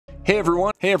Hey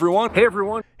everyone, hey everyone, hey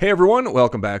everyone, hey everyone,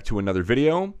 welcome back to another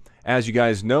video. As you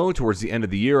guys know, towards the end of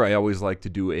the year, I always like to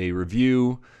do a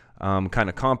review, kind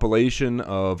of compilation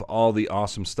of all the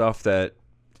awesome stuff that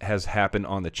has happened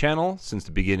on the channel since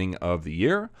the beginning of the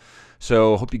year.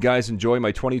 So hope you guys enjoy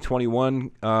my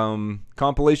 2021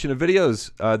 compilation of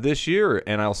videos this year,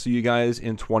 and I'll see you guys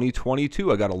in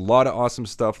 2022. I got a lot of awesome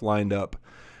stuff lined up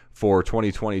for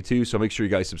 2022, so make sure you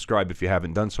guys subscribe if you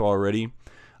haven't done so already.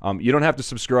 You don't have to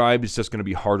subscribe, it's just going to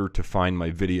be harder to find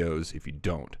my videos if you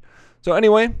don't. So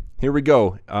anyway, here we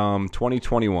go,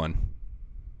 2021.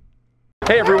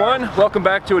 Hey everyone, welcome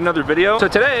back to another video. So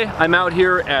today, I'm out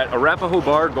here at Arapahoe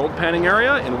Bar gold panning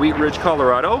area in Wheat Ridge,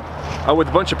 Colorado, with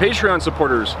a bunch of Patreon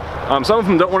supporters. Some of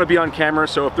them don't want to be on camera,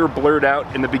 so if they're blurred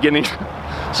out in the beginning,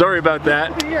 sorry about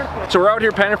that. So we're out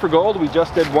here panning for gold. We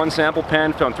just did one sample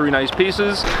pan, found 3 nice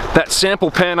pieces. That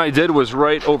sample pan I did was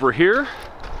right over here,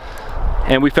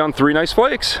 and we found 3 nice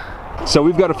flakes. So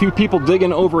we've got a few people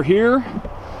digging over here.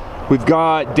 We've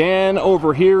got Dan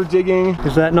over here digging.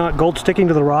 Is that not gold sticking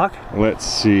to the rock? Let's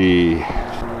see.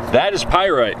 That is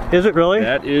pyrite. Is it really?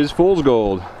 That is fool's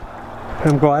gold.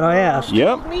 I'm glad I asked.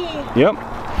 Yep. Yep.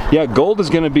 Yeah, gold is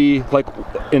going to be like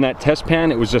in that test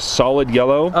pan, it was just solid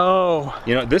yellow. Oh.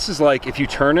 You know, this is like if you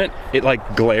turn it, it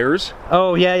like glares.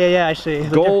 Oh, yeah, I see.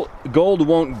 Gold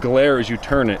won't glare as you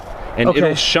turn it, and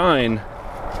it'll shine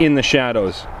in the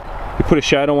shadows. You put a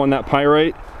shadow on that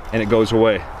pyrite and it goes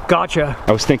away. Gotcha.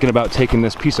 I was thinking about taking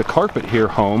this piece of carpet here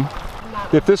home.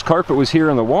 If this carpet was here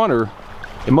in the water,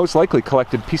 it most likely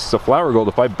collected pieces of flour gold.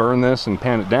 If I burn this and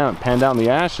pan down the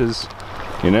ashes,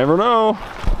 you never know.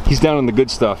 He's down in the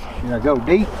good stuff. Yeah, go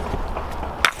deep.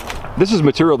 This is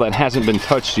material that hasn't been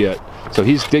touched yet, so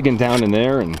he's digging down in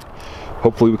there, and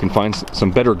hopefully we can find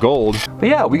some better gold. But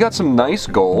yeah, we got some nice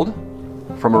gold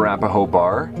from Arapahoe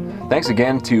Bar. Thanks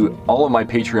again to all of my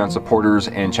Patreon supporters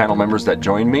and channel members that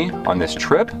joined me on this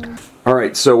trip. All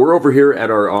right, so we're over here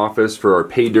at our office for our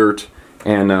pay dirt,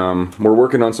 and we're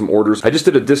working on some orders. I just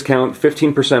did a discount,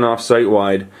 15% off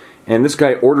site-wide, and this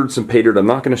guy ordered some pay dirt. I'm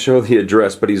not going to show the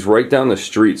address, but he's right down the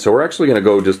street, so we're actually going to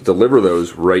go just deliver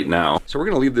those right now. So we're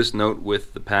going to leave this note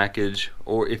with the package,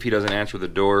 or if he doesn't answer the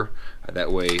door, that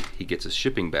way he gets his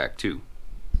shipping back too.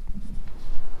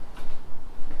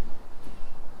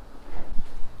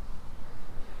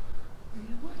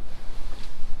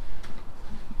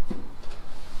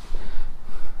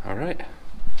 All right,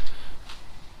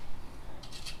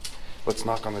 let's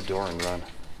knock on the door and run.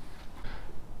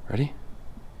 Ready?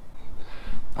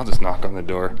 I'll just knock on the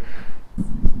door.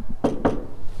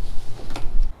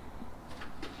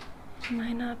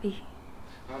 Might not be.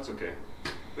 No, that's okay.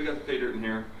 We got the pay dirt in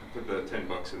here. Put the 10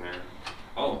 bucks in there.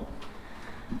 Oh.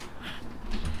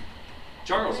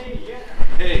 Charles. Hey, yeah.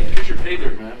 Hey, here's your pay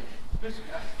dirt, man.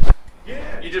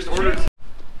 Yeah. You just ordered.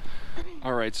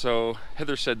 Alright, so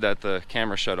Heather said that the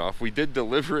camera shut off. We did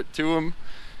deliver it to him,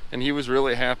 and he was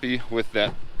really happy with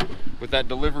that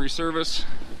delivery service.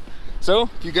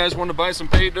 So, if you guys want to buy some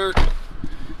pay dirt,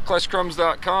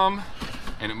 kleshcrumbs.com,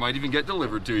 and it might even get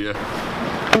delivered to you.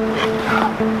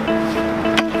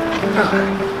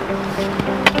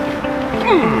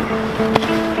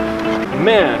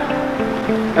 Man,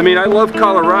 I mean, I love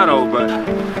Colorado, but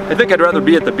I think I'd rather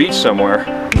be at the beach somewhere.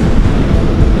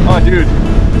 Oh, dude.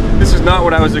 This is not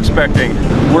what I was expecting.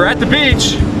 We're at the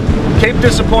beach, Cape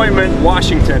Disappointment,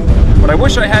 Washington, but I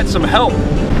wish I had some help.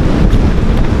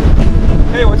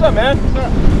 Hey, what's up, man? What's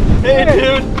up? Hey,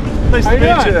 dude. Nice to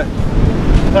meet you.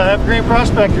 Evergreen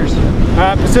Prospectors.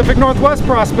 Pacific Northwest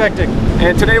Prospecting.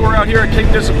 And today we're out here at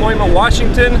Cape Disappointment,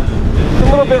 Washington. It's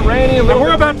a little bit rainy, and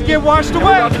we're about to get washed away.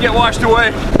 We're about to get washed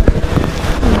away.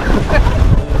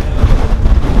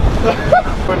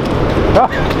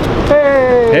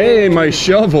 Hey, my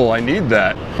shovel, I need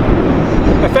that.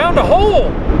 I found a hole!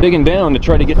 Digging down to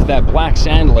try to get to that black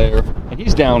sand layer, and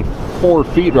he's down 4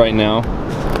 feet right now.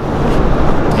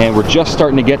 And we're just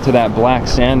starting to get to that black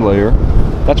sand layer.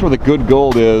 That's where the good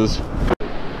gold is.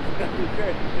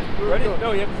 Okay. Ready?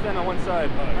 No, you have to stand on one side.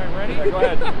 All right, ready? Yeah, go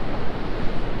ahead.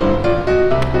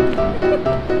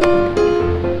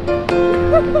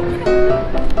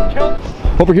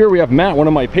 Over here we have Matt, one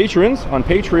of my patrons on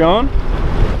Patreon.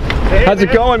 Hey, how's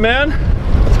it going, man?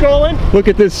 It's going. Look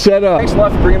at this setup. Thanks a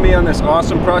lot for bringing me on this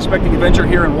awesome prospecting adventure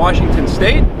here in Washington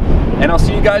State. And I'll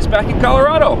see you guys back in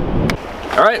Colorado.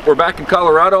 All right, we're back in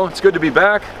Colorado. It's good to be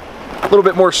back. A little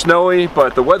bit more snowy,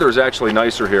 but the weather is actually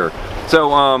nicer here.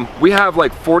 So we have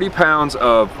like 40 pounds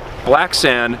of black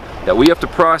sand that we have to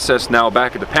process now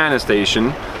back at the panning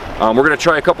station. We're going to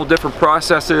try a couple different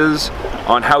processes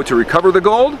on how to recover the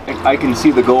gold. I can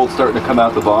see the gold starting to come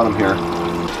out the bottom here.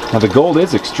 Now the gold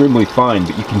is extremely fine,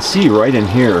 but you can see right in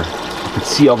here can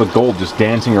see all the gold just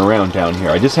dancing around down here.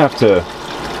 I just have to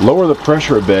lower the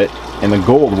pressure a bit and the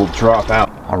gold will drop out.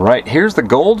 All right, here's the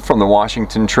gold from the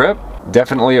Washington trip.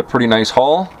 Definitely a pretty nice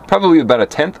haul. Probably about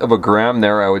 1/10 of a gram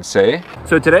there, I would say.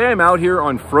 So today I'm out here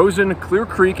on frozen Clear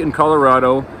Creek in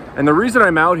Colorado. And the reason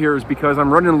I'm out here is because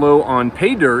I'm running low on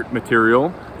pay dirt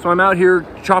material. So I'm out here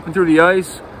chopping through the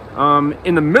ice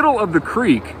in the middle of the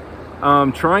creek,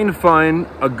 trying to find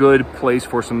a good place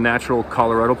for some natural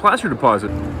Colorado placer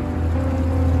deposit.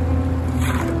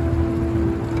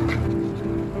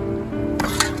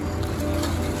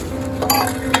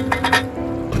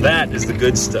 That is the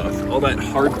good stuff. All that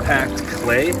hard-packed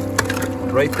clay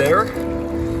right there,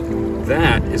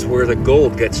 that is where the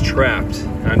gold gets trapped.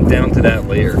 I'm down to that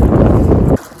layer.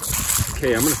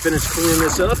 Okay, I'm gonna finish cleaning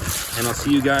this up and I'll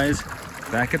see you guys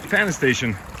back at the panning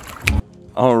station.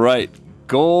 All right,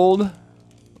 Gold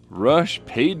Rush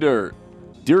Pay Dirt.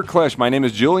 Dear Klesh, my name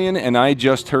is Julian and I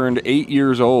just turned 8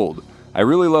 years old. I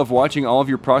really love watching all of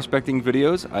your prospecting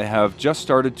videos. I have just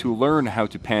started to learn how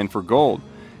to pan for gold.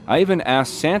 I even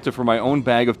asked Santa for my own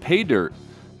bag of pay dirt.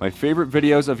 My favorite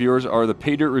videos of yours are the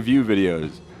pay dirt review videos.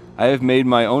 I have made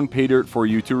my own pay dirt for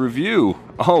you to review.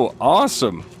 Oh,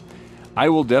 awesome. I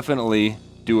will definitely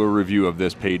do a review of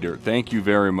this pay dirt. Thank you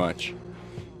very much.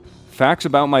 Facts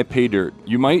about my pay dirt.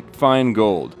 You might find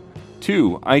gold.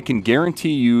 2, I can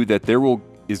guarantee you that there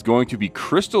is going to be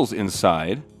crystals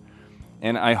inside.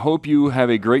 And I hope you have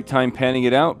a great time panning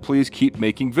it out. Please keep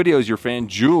making videos. Your fan,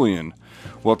 Julian.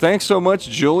 Well, thanks so much,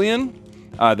 Julian.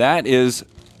 That is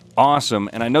awesome.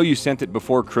 And I know you sent it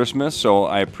before Christmas, so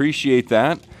I appreciate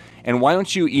that. And why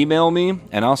don't you email me,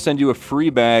 and I'll send you a free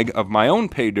bag of my own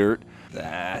pay dirt.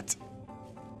 That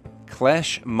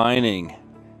Klesh Mining,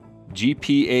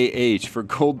 GPAH, for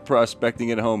gold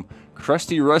prospecting at home.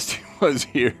 Krusty Rusty was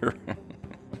here.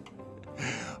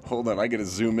 Hold on, I gotta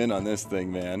zoom in on this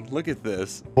thing, man. Look at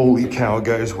this. Holy cow,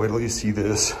 guys, wait till you see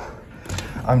this.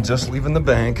 I'm just leaving the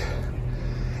bank,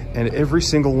 and every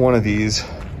single one of these,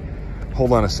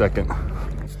 hold on a second.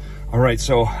 All right,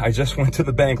 so I just went to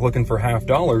the bank looking for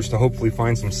 $50 to hopefully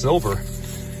find some silver.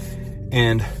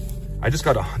 And I just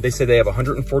got they said they have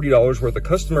 $140 worth of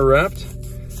customer wrapped.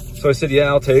 So I said, yeah,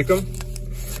 I'll take them.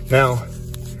 Now,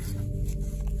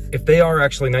 if they are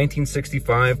actually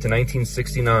 1965 to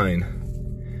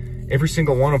 1969, every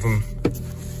single one of them,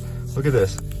 look at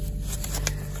this.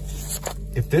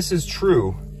 If this is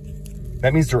true,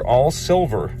 that means they're all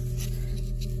silver.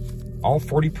 All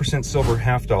 40% silver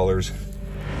 $50,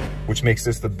 which makes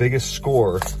this the biggest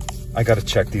score. I gotta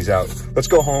check these out. Let's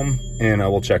go home and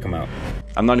we'll check them out.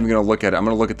 I'm not even gonna look at it. I'm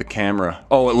gonna look at the camera.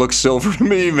 Oh, it looks silver to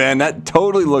me, man. That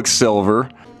totally looks silver.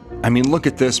 I mean, look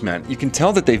at this, man. You can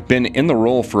tell that they've been in the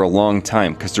roll for a long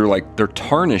time because they're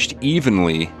tarnished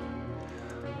evenly.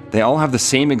 They all have the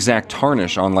same exact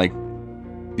tarnish on, like,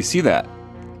 you see that?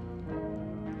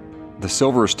 The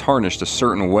silver is tarnished a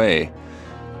certain way.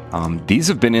 These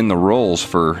have been in the rolls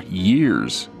for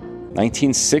years.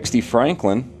 1960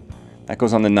 Franklin, that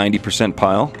goes on the 90%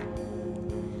 pile.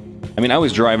 I mean, I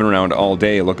was driving around all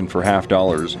day looking for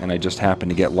 $50, and I just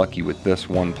happened to get lucky with this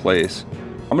one place.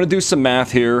 I'm gonna do some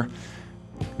math here.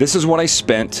 This is what I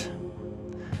spent.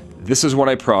 This is what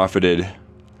I profited.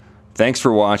 Thanks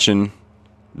for watching.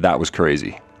 That was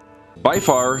crazy. By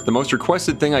far, the most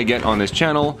requested thing I get on this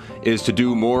channel is to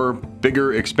do more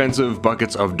bigger, expensive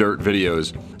buckets of dirt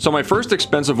videos. So my first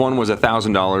expensive one was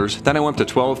 $1,000, then I went to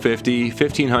 $1,250,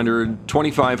 $1,500,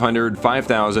 $2,500,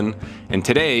 $5,000, and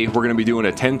today we're gonna be doing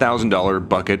a $10,000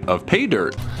 bucket of pay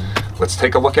dirt. Let's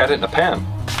take a look at it in a pan.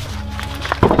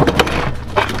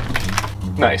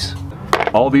 Nice.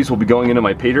 All these will be going into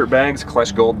my pay dirt bags,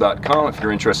 kleshgold.com. If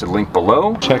you're interested, link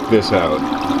below. Check this out.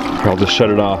 Here, I'll just shut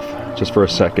it off just for a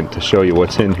second to show you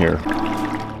what's in here.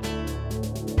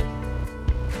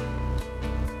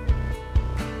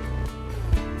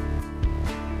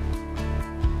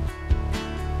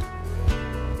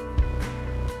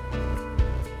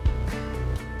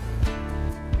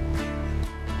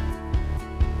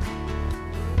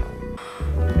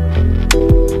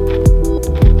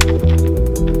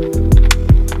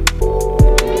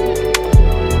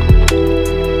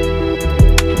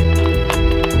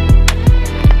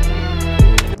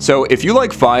 So if you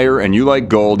like fire and you like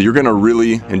gold, you're gonna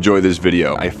really enjoy this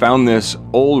video. I found this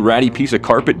old ratty piece of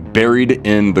carpet buried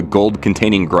in the gold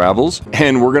containing gravels,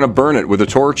 and we're gonna burn it with a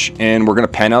torch and we're gonna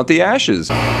pan out the ashes.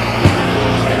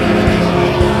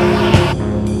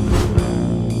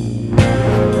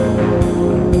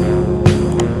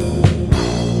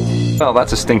 Well,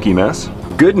 that's a stinky mess.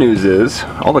 Good news is,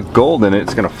 all the gold in it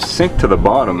is gonna sink to the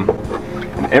bottom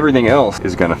and everything else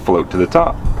is gonna float to the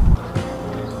top.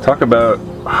 Talk about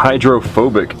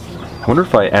hydrophobic. I wonder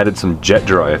if I added some jet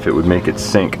dry if it would make it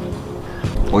sink.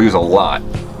 We'll use a lot.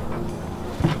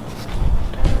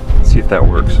 Let's see if that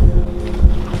works.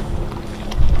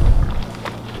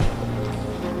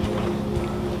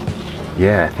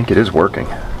 Yeah, I think it is working.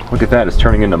 Look at that, it's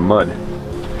turning into mud.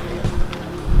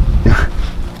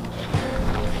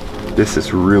 This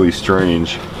is really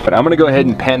strange. But I'm gonna go ahead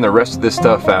and pan the rest of this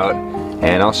stuff out,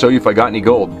 and I'll show you if I got any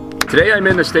gold. Today I'm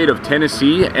in the state of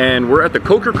Tennessee, and we're at the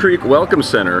Coker Creek Welcome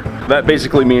Center. That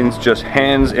basically means just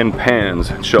hands and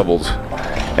pans, shovels,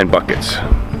 and buckets.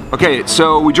 Okay,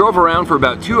 so we drove around for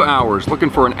about 2 hours looking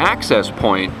for an access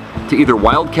point to either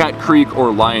Wildcat Creek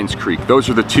or Lions Creek. Those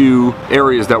are the two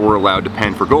areas that we're allowed to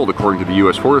pan for gold according to the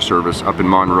U.S. Forest Service up in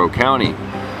Monroe County.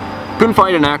 Couldn't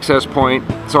find an access point,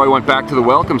 so I went back to the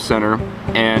Welcome Center,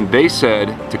 and they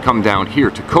said to come down here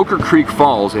to Coker Creek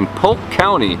Falls in Polk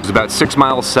County. It's about 6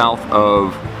 miles south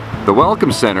of the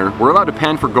Welcome Center. We're allowed to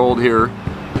pan for gold here,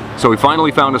 so we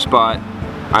finally found a spot.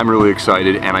 I'm really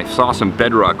excited, and I saw some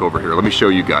bedrock over here. Let me show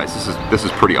you guys. This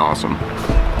is pretty awesome.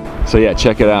 So yeah,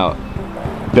 check it out.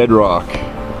 Bedrock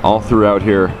all throughout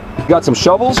here. Got some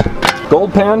shovels,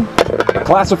 gold pan,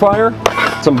 classifier,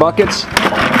 some buckets,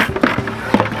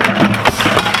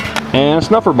 and a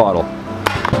snuffer bottle.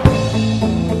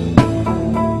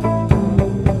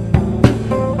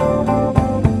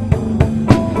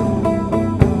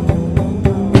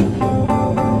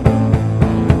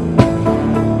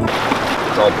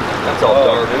 That's all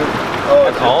dark. Oh,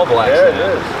 that's all black sand.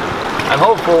 Yeah, it is. I'm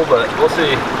hopeful, but we'll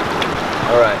see.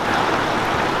 All right.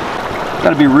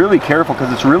 Got to be really careful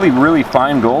because it's really, really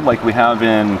fine gold like we have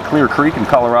in Clear Creek in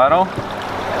Colorado.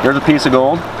 There's a piece of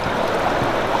gold.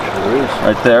 Sure is.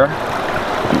 Right there.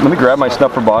 Let me grab my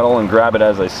snuffer bottle and grab it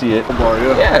as I see it.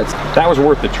 Yeah, that was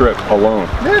worth the trip alone.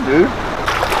 Yeah,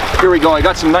 dude. Here we go. I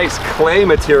got some nice clay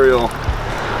material.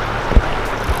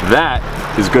 That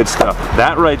is good stuff.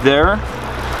 That right there,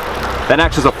 that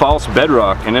acts as a false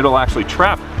bedrock, and it'll actually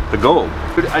trap the gold.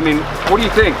 I mean, what do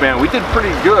you think, man? We did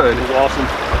pretty good. It was awesome.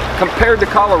 Compared to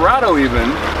Colorado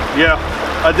even. Yeah,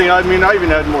 I even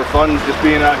had more fun just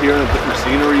being out here in a different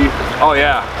scenery. Oh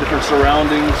yeah. Different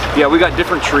surroundings. Yeah, we got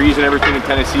different trees and everything in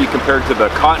Tennessee compared to the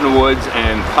cottonwoods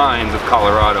and pines of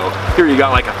Colorado. Here you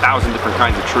got like 1,000 different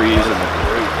kinds of trees, and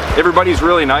everybody's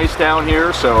really nice down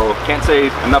here, so can't say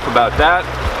enough about that.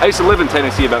 I used to live in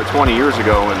Tennessee about 20 years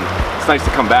ago, and it's nice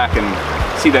to come back and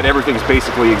see that everything's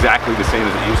basically exactly the same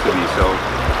as it used to be. So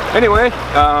anyway,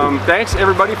 thanks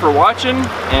everybody for watching,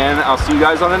 and I'll see you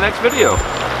guys on the next video.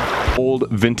 Old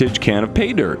vintage can of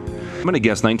pay dirt. I'm gonna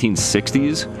guess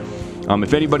 1960s.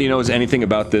 If anybody knows anything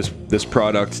about this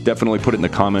product, definitely put it in the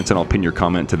comments and I'll pin your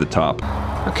comment to the top.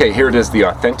 Okay, here it is, the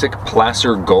authentic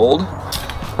placer gold.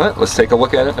 Let's take a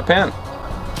look at it in the pan.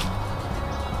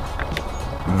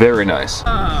 Very nice.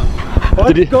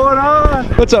 What's going on?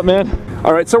 What's up, man?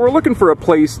 All right, so we're looking for a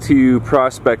place to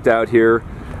prospect out here.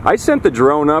 I sent the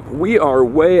drone up. We are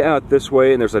way out this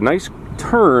way, and there's a nice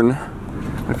turn. I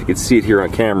don't know if you can see it here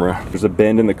on camera. There's a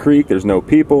bend in the creek, there's no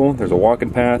people, there's a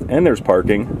walking path, and there's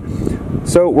parking.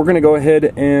 So we're gonna go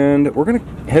ahead and we're gonna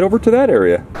head over to that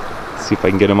area. See if I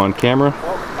can get him on camera.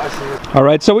 Oh, I see it. All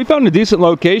right, so we found a decent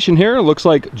location here. It looks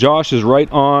like Josh is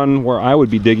right on where I would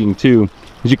be digging too.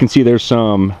 As you can see, there's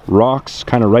some rocks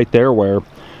kind of right there where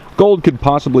gold could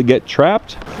possibly get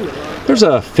trapped. There's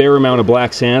a fair amount of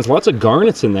black sands, lots of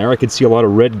garnets in there. I could see a lot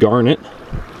of red garnet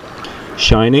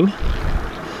shining.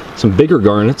 Some bigger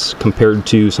garnets compared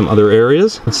to some other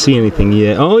areas. Let's see anything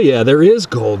yet. Oh yeah, there is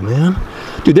gold, man.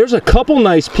 Dude, there's a couple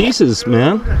nice pieces,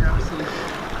 man.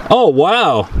 Oh,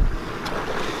 wow.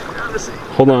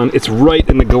 Hold on, it's right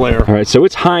in the glare. All right, so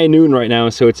it's high noon right now,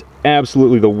 so it's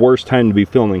absolutely the worst time to be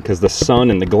filming because the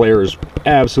sun and the glare is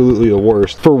absolutely the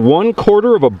worst. For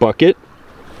 1/4 of a bucket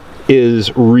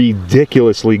is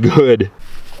ridiculously good.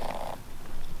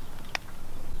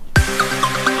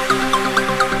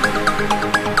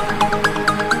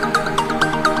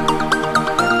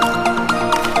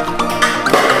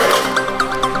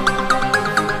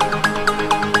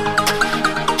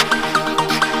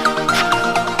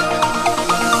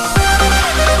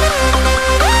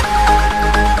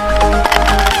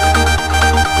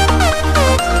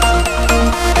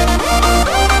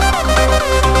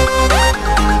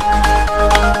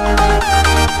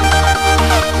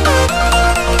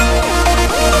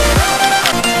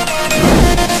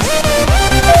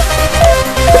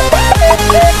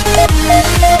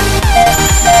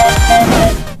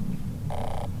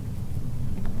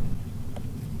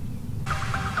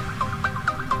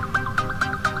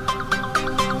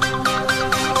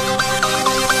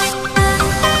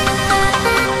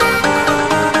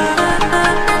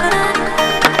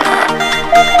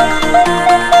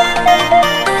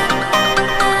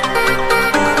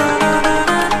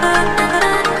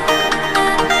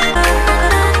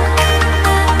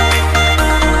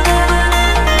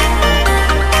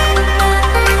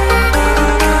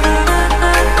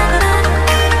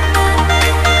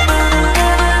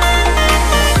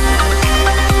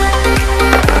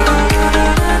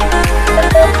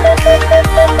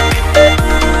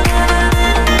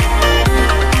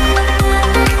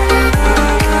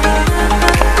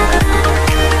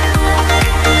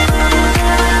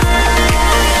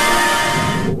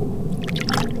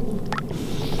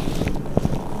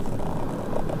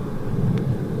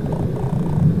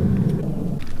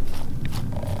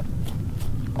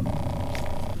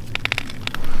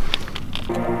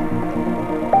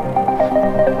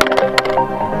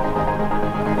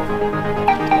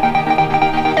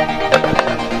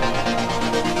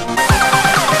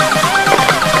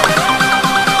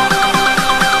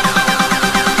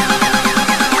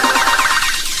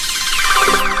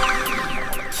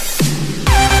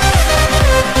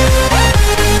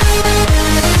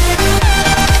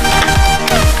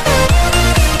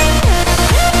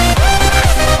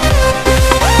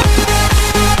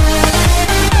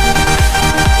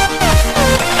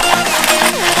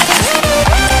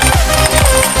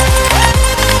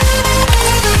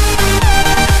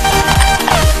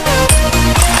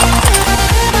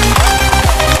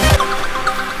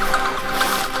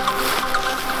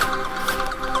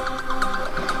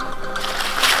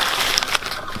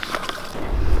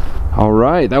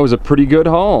 Alright, that was a pretty good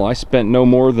haul. I spent no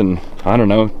more than, I don't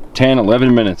know, 10,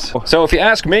 11 minutes. So if you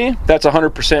ask me, that's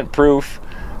 100% proof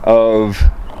of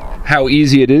how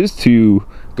easy it is to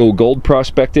go gold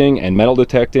prospecting and metal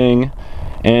detecting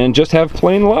and just have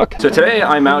plain luck. So today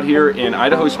I'm out here in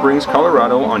Idaho Springs,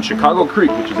 Colorado on Chicago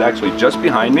Creek, which is actually just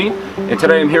behind me. And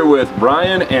today I'm here with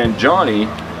Brian and Johnny,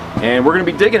 and we're going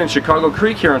to be digging in Chicago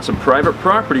Creek here on some private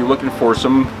property looking for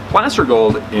some placer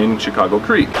gold in Chicago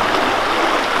Creek.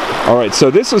 Alright, so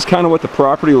this is kind of what the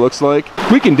property looks like.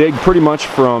 We can dig pretty much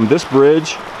from this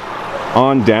bridge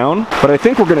on down, but I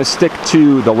think we're going to stick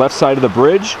to the left side of the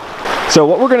bridge. So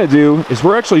what we're going to do is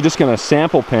we're actually just going to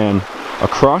sample pan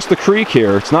across the creek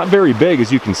here. It's not very big,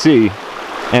 as you can see,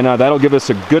 and that'll give us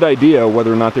a good idea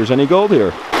whether or not there's any gold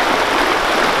here.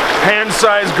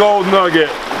 Hand-sized gold nugget.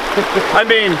 I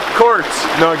mean, quartz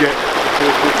nugget.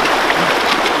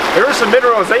 There is some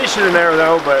mineralization in there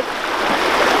though, but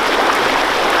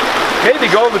maybe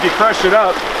gold if you crush it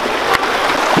up.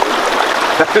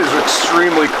 That is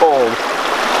extremely cold.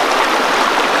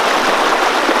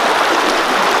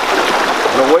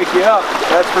 It'll wake you up,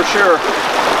 that's for sure.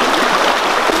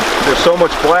 There's so much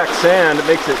black sand, it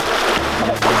makes it...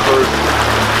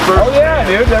 Oh yeah,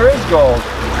 dude, there is gold.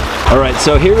 Alright,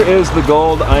 so here is the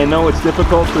gold. I know it's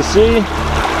difficult to see.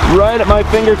 Right at my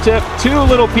fingertip, two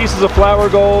little pieces of flour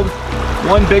gold,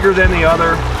 one bigger than the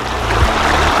other.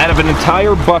 Out of an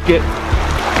entire bucket,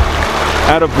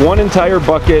 out of one entire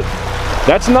bucket.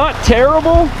 That's not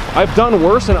terrible. I've done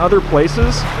worse in other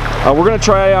places. We're gonna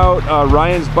try out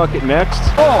Ryan's bucket next.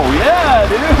 Oh yeah,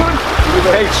 dude.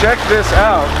 Hey, check this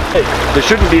out. Hey, there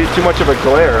shouldn't be too much of a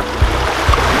glare.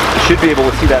 You should be able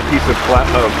to see that piece of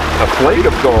a plate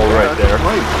of gold right there.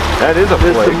 That is a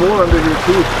plate. There's some more under here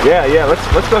too. Yeah, yeah.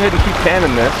 Let's go ahead and keep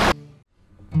panning this.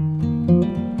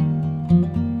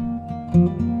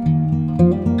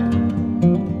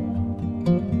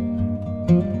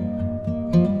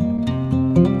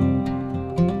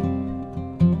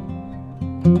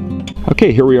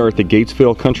 Okay, here we are at the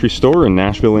Gatesville Country Store in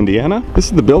Nashville, Indiana. This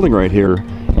is the building right here,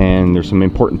 and there's some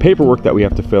important paperwork that we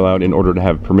have to fill out in order to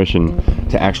have permission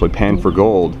to actually pan for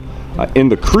gold. In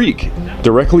the creek,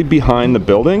 directly behind the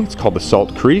building, it's called the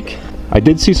Salt Creek. I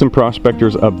did see some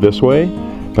prospectors up this way,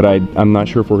 but I'm not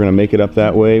sure if we're gonna make it up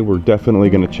that way. We're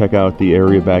definitely gonna check out the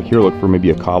area back here, look for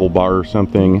maybe a cobble bar or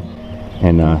something,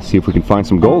 and see if we can find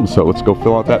some gold. So let's go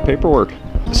fill out that paperwork.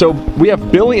 So we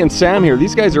have Billy and Sam here.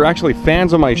 These guys are actually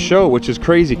fans of my show, which is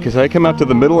crazy because I come out to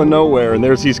the middle of nowhere and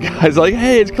there's these guys like,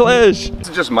 hey, it's Klesh. This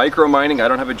is just micro mining. I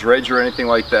don't have a dredge or anything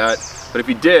like that. But if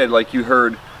you did, like you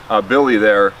heard Billy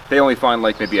there, they only find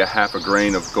like maybe a half a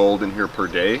grain of gold in here per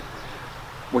day,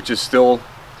 which is still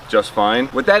just fine.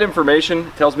 With that information,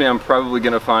 it tells me I'm probably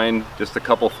gonna find just a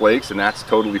couple flakes, and that's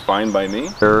totally fine by me.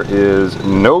 There is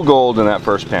no gold in that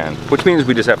first pan, which means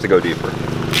we just have to go deeper.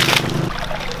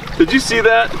 Did you see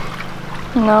that?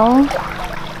 No.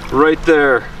 Right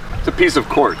there. It's a piece of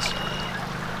quartz.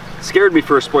 It scared me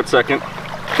for a split second.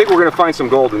 I think we're gonna find some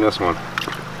gold in this one.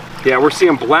 Yeah, we're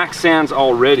seeing black sands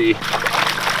already.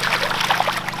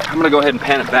 I'm gonna go ahead and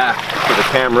pan it back for the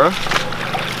camera.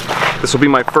 This will be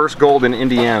my first gold in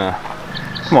Indiana.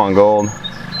 Come on, gold.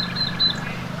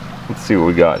 Let's see what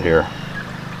we got here.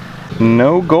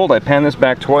 No gold. I panned this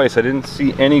back twice. I didn't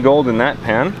see any gold in that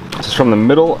pan. This is from the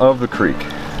middle of the creek.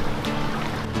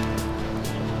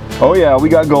 Oh yeah, we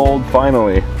got gold,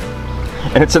 finally.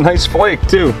 And it's a nice flake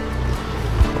too.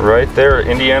 Right there,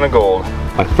 Indiana gold.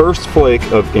 My first flake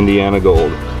of Indiana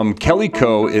gold. Kelly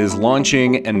Co. is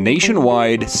launching a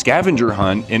nationwide scavenger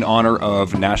hunt in honor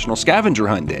of National Scavenger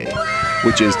Hunt Day,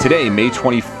 which is today, May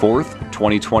 24th,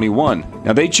 2021.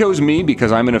 Now they chose me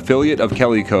because I'm an affiliate of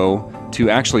Kelly Co.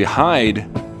 to actually hide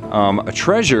a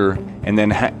treasure and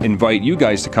then invite you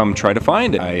guys to come try to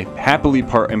find it. I happily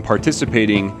am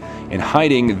participating in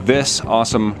hiding this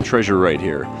awesome treasure right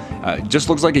here. It just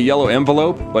looks like a yellow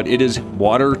envelope, but it is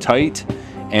watertight.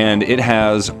 and it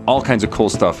has all kinds of cool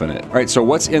stuff in it. All right, so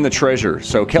what's in the treasure?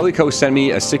 So Kellyco sent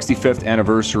me a 65th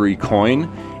anniversary coin,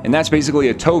 and that's basically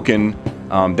a token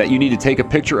that you need to take a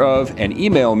picture of and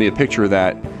email me a picture of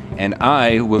that, and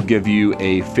I will give you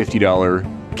a $50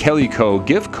 Kellyco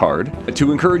gift card.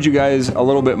 To encourage you guys a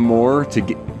little bit more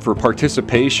for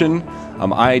participation,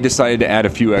 I decided to add a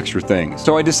few extra things.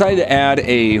 So I decided to add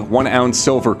a 1 ounce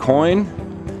silver coin,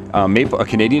 a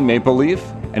Canadian maple leaf,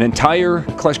 an entire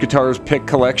Klesh Guitars pick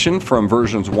collection from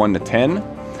versions 1 to 10,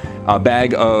 a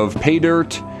bag of pay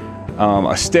dirt,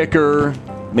 a sticker,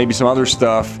 maybe some other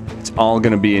stuff. It's all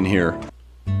gonna be in here.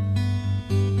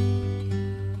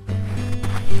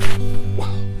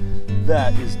 Wow,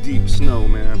 that is deep snow,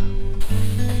 man.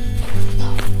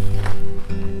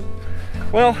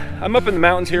 Well, I'm up in the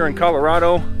mountains here in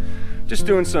Colorado, just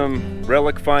doing some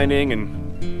relic finding and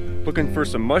looking for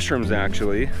some mushrooms,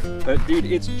 actually. But dude,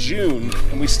 it's June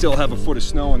and we still have a foot of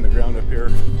snow on the ground up here.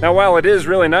 Now, while it is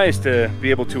really nice to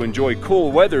be able to enjoy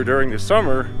cool weather during the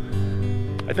summer,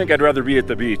 I think I'd rather be at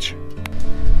the beach.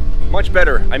 Much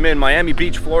better. I'm in Miami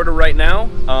Beach, Florida right now.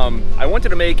 I wanted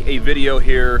to make a video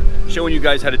here showing you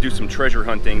guys how to do some treasure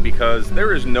hunting because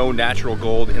there is no natural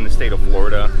gold in the state of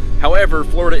Florida. However,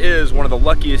 Florida is one of the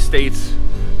luckiest states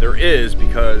there is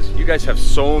because you guys have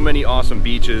so many awesome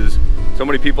beaches. So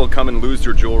many people come and lose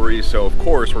their jewelry, so of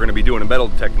course we're going to be doing a metal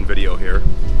detecting video here.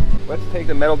 Let's take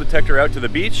the metal detector out to the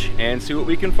beach and see what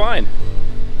we can find.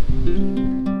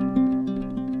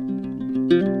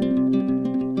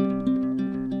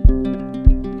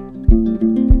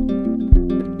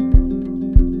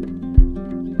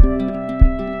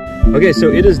 Okay, so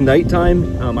it is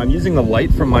nighttime. I'm using the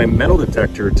light from my metal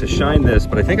detector to shine this,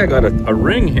 but I think I got a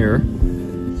ring here.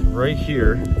 It's right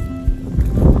here.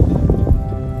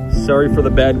 Sorry for the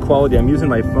bad quality, I'm using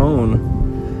my phone.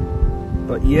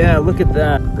 But yeah, look at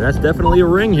that. That's definitely a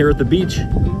ring here at the beach.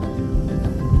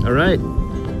 All right,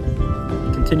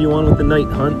 continue on with the night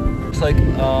hunt. Looks like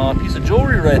a piece of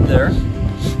jewelry right there.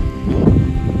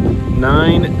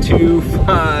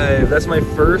 925, that's my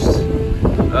first.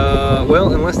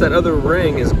 Well, unless that other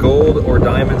ring is gold or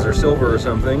diamonds or silver or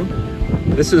something.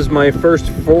 This is my first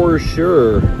for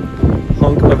sure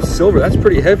hunk of silver. That's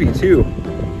pretty heavy too.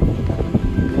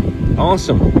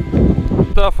 Awesome.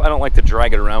 Stuff, I don't like to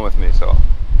drag it around with me, so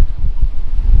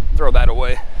throw that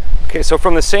away. Okay, so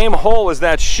from the same hole as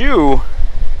that shoe,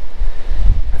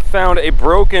 I found a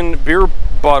broken beer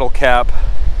bottle cap.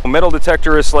 Metal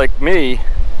detectorists like me,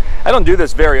 I don't do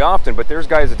this very often, but there's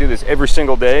guys that do this every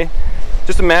single day.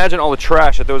 Just imagine all the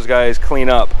trash that those guys clean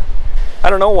up. I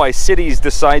don't know why cities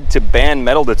decide to ban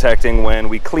metal detecting when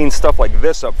we clean stuff like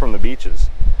this up from the beaches.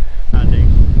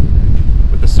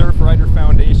 With the Surf Rider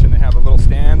Foundation, they have a little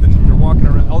stand and they're walking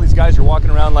around, all these guys are walking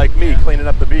around like me, cleaning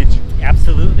up the beach.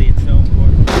 Absolutely, it's so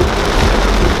important.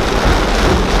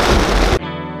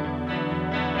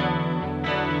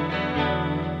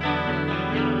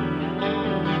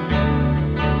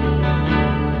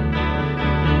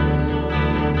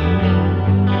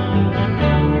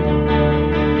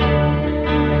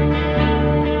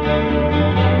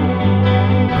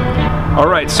 All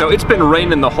right, so it's been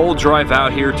raining the whole drive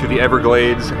out here to the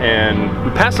Everglades, and we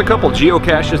passed a couple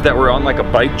geocaches that were on like a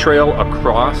bike trail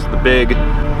across the big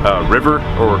river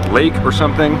or lake or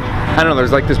something. I don't know,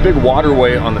 there's like this big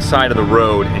waterway on the side of the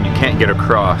road and you can't get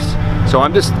across. So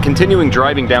I'm just continuing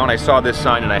driving down. I saw this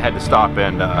sign and I had to stop,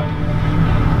 and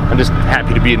I'm just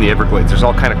happy to be in the Everglades. There's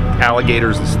all kind of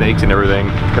alligators and snakes and everything.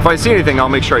 If I see anything, I'll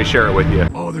make sure I share it with you.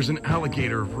 Oh, there's an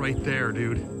alligator right there,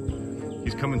 dude.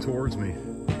 He's coming towards me.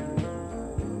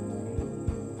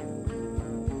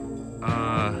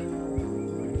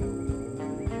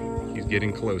 He's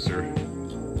getting closer.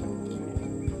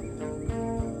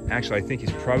 Actually, I think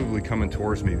he's probably coming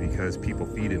towards me because people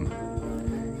feed him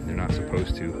and they're not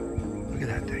supposed to. Look at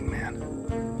that thing, man.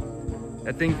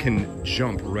 That thing can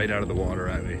jump right out of the water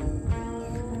at me.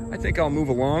 I think I'll move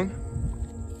along.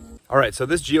 All right, so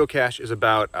this geocache is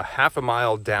about a half a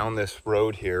mile down this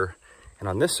road here. And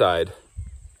on this side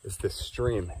is this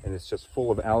stream, and it's just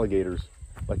full of alligators.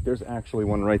 Like there's actually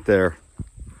one right there.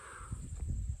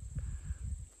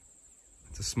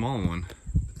 It's a small one,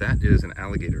 but that is an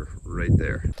alligator right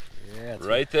there. Yeah,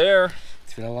 right there.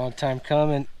 It's been a long time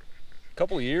coming.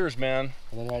 Couple of years, man.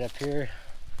 And then right up here.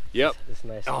 Yep. This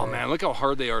nice. Oh man, look how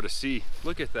hard they are to see.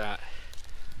 Look at that.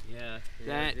 Yeah.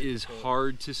 That is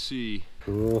hard to see.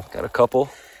 Cool. Got a couple.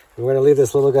 We're gonna leave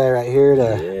this little guy right here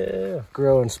to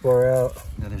grow and spore out.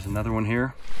 Now there's another one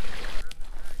here.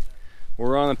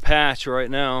 We're on a patch right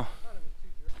now.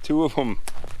 Two of them.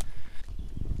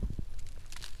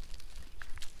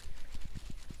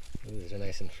 Those are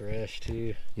nice and fresh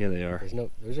too. Yeah, they are.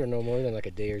 Those are no more than like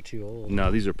a day or two old. No,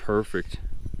 these are perfect.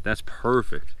 That's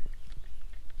perfect.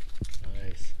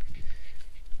 Nice.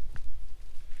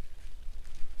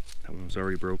 That one was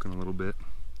already broken a little bit.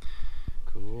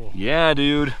 Cool. Yeah,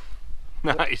 dude.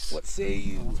 Nice. What say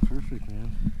you? That's perfect,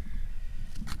 man.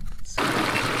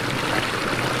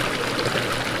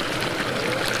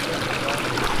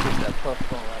 That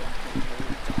puffball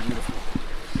out. Beautiful.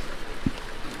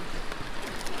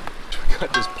 We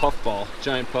got this puffball,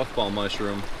 giant puffball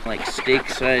mushroom. Like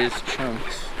steak-sized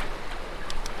chunks.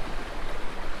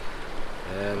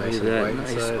 Yeah, Look nice at and that, white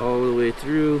nice inside. all the way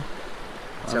through.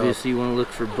 That's Obviously you want to look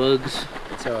for bugs.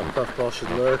 That's how a puffball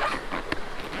should look.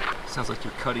 Sounds like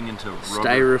you're cutting into rubber.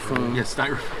 Styrofoam. Yeah,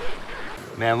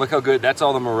 styrofoam. Man, look how good. That's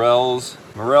all the morels.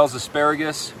 Morels,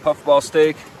 asparagus, puffball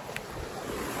steak.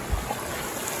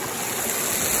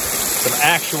 Some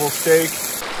actual steak.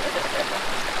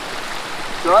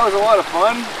 So that was a lot of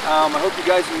fun. I hope you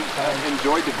guys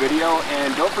enjoyed the video,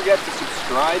 and don't forget to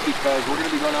subscribe because we're going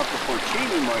to be going out to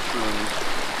porcini mushrooms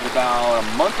in about a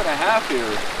month and a half here.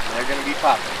 They're gonna be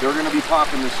popping. They're going to be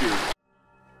popping this year.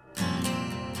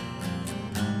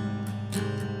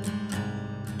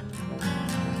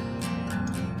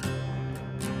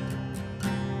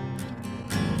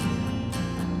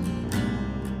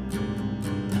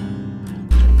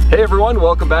 Hey everyone,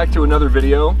 welcome back to another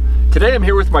video. Today I'm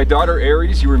here with my daughter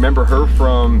Aries. You remember her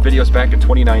from videos back in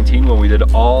 2019 when we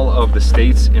did all of the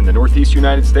states in the Northeast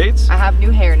United States. I have new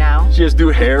hair now. She has new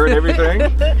hair and everything.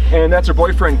 And that's her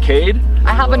boyfriend Cade.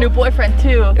 I have a new boyfriend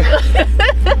too.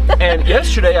 And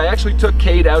yesterday I actually took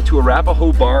Cade out to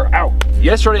Arapahoe Bar.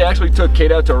 Yesterday I actually took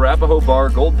Cade out to Arapahoe Bar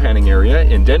gold panning area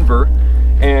in Denver.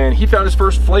 And he found his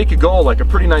first flake of gold, like a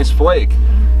pretty nice flake.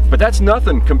 But that's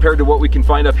nothing compared to what we can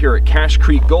find up here at Cache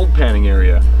Creek gold panning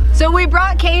area. So we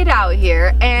brought Cade out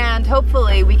here and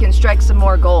hopefully we can strike some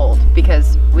more gold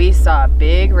because we saw a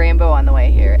big rainbow on the way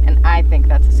here and I think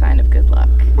that's a sign of good luck.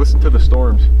 Listen to the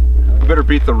storms. We better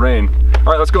beat the rain.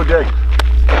 All right, let's go dig.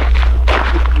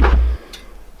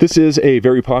 This is a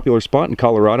very popular spot in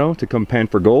Colorado to come pan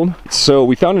for gold. So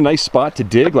we found a nice spot to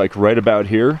dig, like right about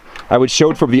here. I would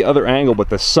show it from the other angle, but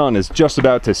the sun is just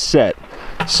about to set,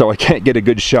 so I can't get a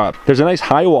good shot. There's a nice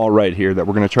high wall right here that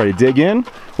we're gonna try to dig in.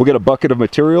 We'll get a bucket of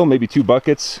material, maybe 2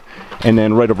 buckets, and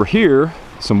then right over here,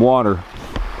 some water.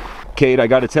 Cade, I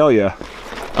gotta tell you,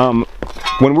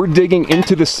 when we're digging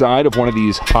into the side of one of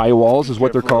these high walls, is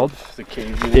what they're called.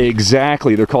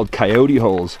 Exactly, they're called coyote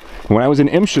holes. When I was in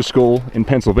MSHA school in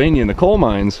Pennsylvania in the coal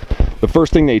mines, the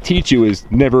first thing they teach you is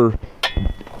never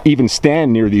even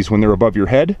stand near these when they're above your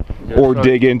head, or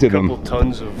dig into them.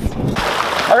 Tons of.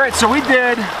 All right, so we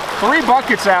did 3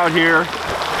 buckets out here,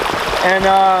 and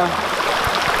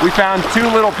we found 2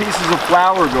 little pieces of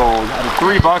flour gold out of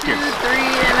 3 buckets. 2, 3,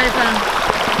 and I found.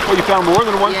 Oh, you found more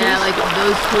than one piece? Yeah, like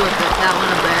those 2 up there, that one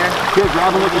up there. Here,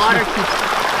 grab them with your Water stick. keeps.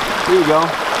 Here you go.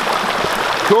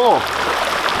 Cool.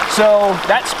 So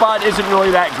that spot isn't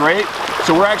really that great,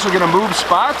 so we're actually going to move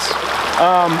spots.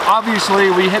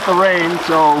 Obviously we hit the rain,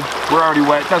 so we're already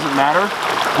wet, it doesn't matter.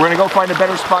 We're gonna go find a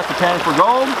better spot to pan for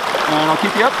gold, and I'll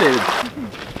keep you updated.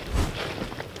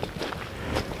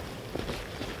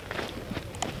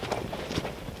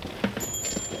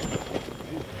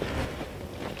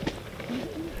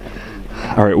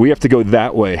 All right, we have to go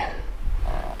that way.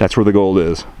 That's where the gold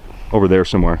is, over there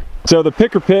somewhere. So the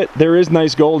picker pit, there is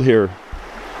nice gold here,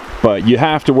 but you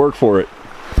have to work for it.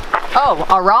 Oh,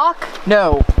 a rock?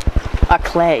 No, a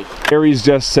clay. Aries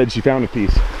just said she found a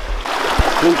piece.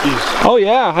 Oh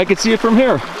yeah, I can see it from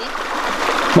here.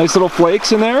 Nice little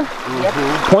flakes in there.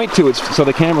 Point to it so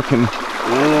the camera can.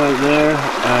 One right there,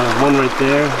 one right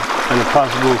there, and a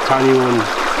possible tiny one,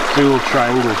 3 little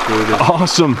triangles through it.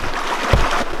 Awesome.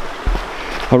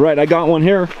 All right, I got one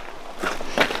here.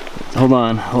 Hold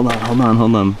on.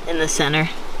 In the center.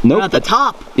 Nope. Or at the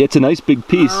top. It's a nice big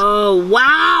piece. Oh,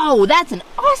 wow, that's an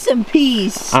awesome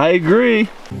piece. I agree.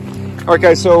 All right,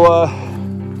 guys, so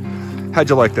how'd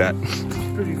you like that?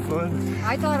 Pretty fun.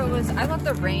 I thought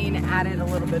the rain added a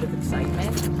little bit of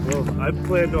excitement. Well, I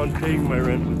planned on paying my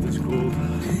rent with this gold,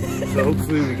 so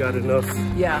hopefully we got enough.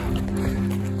 Yeah.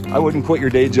 I wouldn't quit your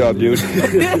day job, dude.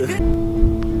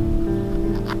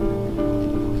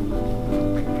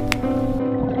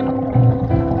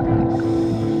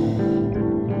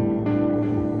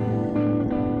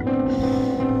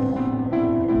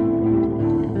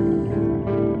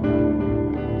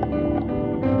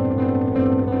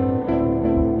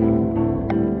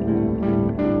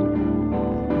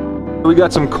 We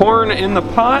got some corn in the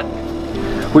pot.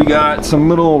 We got some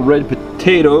little red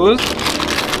potatoes.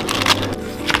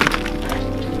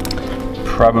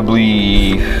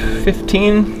 Probably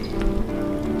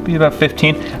 15, be about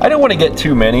 15. I don't want to get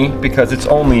too many because it's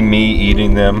only me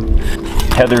eating them.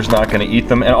 Heather's not going to eat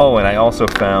them. And oh, and I also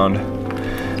found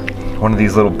one of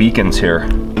these little beacons here.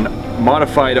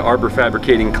 Modified arbor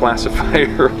fabricating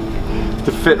classifier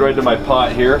to fit right into my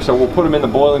pot here. So we'll put them in the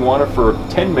boiling water for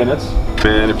 10 minutes.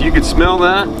 And if you could smell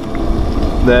that,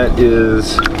 that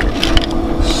is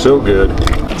so good.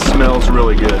 It smells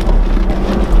really good.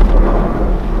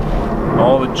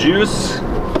 All the juice.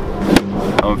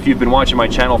 If you've been watching my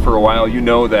channel for a while, you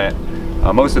know that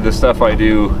most of the stuff I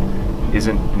do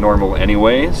isn't normal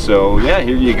anyway. So yeah,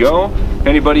 here you go. If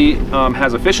anybody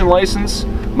has a fishing license,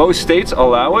 most states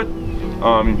allow it.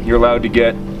 You're allowed to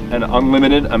get an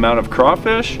unlimited amount of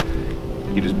crawfish.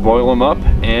 You just boil them up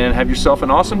and have yourself an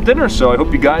awesome dinner. So I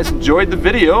hope you guys enjoyed the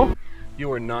video.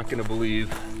 You are not going to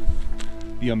believe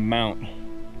the amount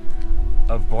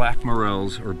of black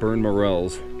morels or burned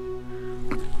morels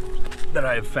that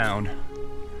I have found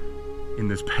in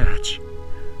this patch.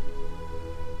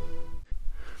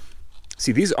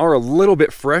 See, these are a little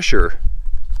bit fresher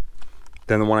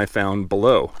than the one I found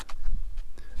below.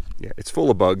 Yeah, it's full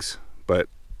of bugs, but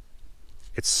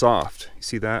it's soft. You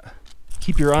see that?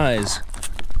 Keep your eyes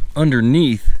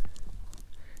underneath.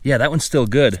 Yeah, that one's still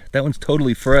good. That one's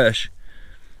totally fresh.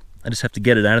 I just have to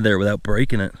get it out of there without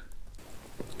breaking it.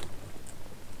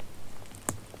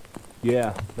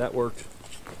 Yeah, that worked.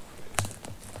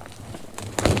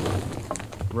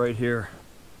 Right here.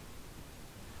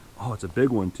 Oh, it's a big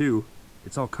one too.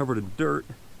 It's all covered in dirt,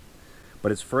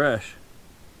 but it's fresh.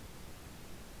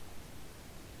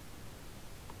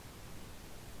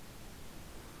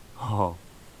 Oh,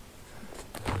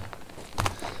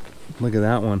 look at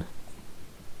that one.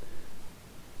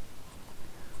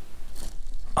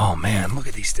 Oh man, look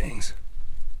at these things.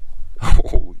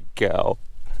 Holy cow.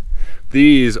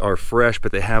 These are fresh,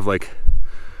 but they have like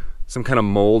some kind of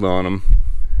mold on them.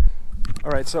 All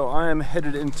right, so I am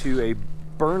headed into a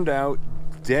burned out,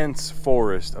 dense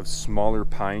forest of smaller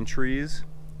pine trees.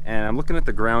 And I'm looking at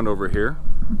the ground over here.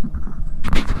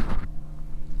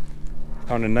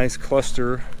 Found a nice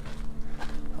cluster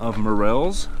of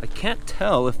morels. I can't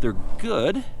tell if they're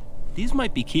good. These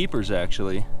might be keepers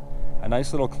actually. A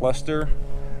nice little cluster.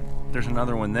 There's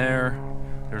another one there.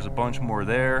 There's a bunch more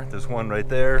there. There's one right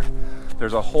there.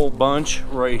 There's a whole bunch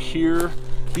right here.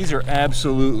 These are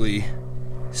absolutely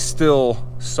still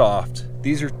soft.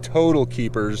 These are total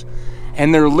keepers,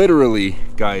 and they're literally,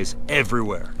 guys,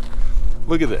 everywhere.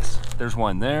 Look at this. There's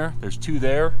one there. There's two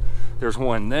there. There's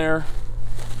one there.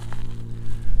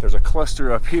 There's a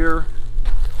cluster up here.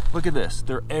 Look at this.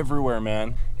 They're everywhere,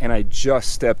 man. And I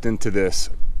just stepped into this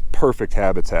perfect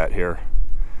habitat here.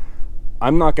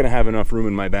 I'm not going to have enough room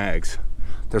in my bags.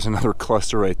 There's another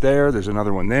cluster right there. There's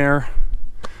another one there.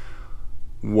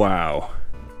 Wow.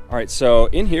 All right, so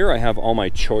in here I have all my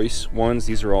choice ones.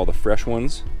 These are all the fresh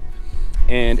ones.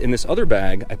 And in this other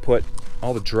bag, I put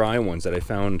all the dry ones that I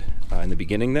found in the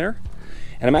beginning there.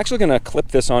 And I'm actually gonna clip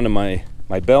this onto my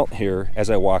belt here as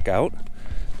I walk out.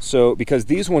 So, because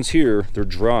these ones here, they're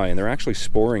dry and they're actually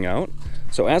sporing out.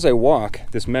 So as I walk,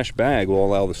 this mesh bag will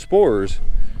allow the spores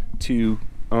to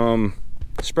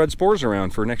spread spores around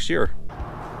for next year.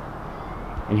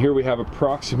 And here we have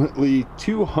approximately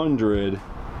 200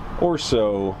 or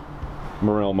so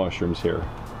morel mushrooms here.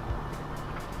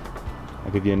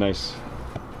 I'll give you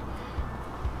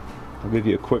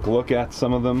a quick look at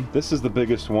some of them. This is the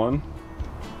biggest one.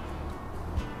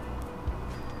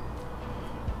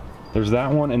 There's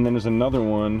that one, and then there's another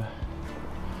one.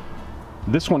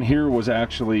 This one here was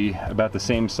actually about the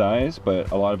same size,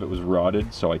 but a lot of it was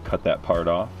rotted, so I cut that part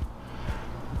off.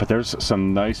 But there's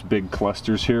some nice big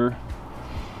clusters here.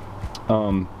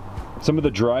 Some of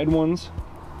the dried ones,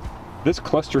 this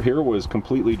cluster here was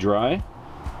completely dry,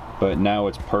 but now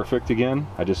it's perfect again.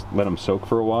 I just let them soak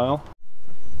for a while.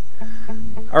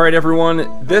 All right,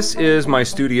 everyone, this is my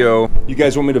studio. You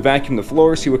guys want me to vacuum the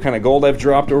floor, see what kind of gold I've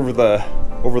dropped over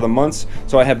the months?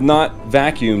 So I have not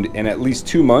vacuumed in at least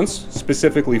 2 months,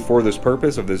 specifically for this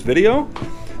purpose of this video.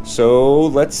 So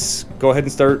let's go ahead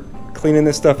and start cleaning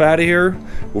this stuff out of here.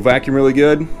 We'll vacuum really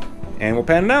good, and we'll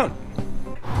pan it out.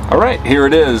 All right, here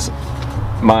it is,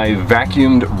 my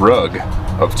vacuumed rug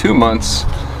of 2 months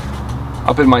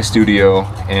up in my studio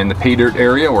in the pay dirt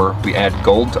area where we add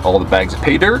gold to all the bags of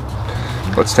pay dirt.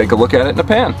 Let's take a look at it in a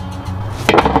pan.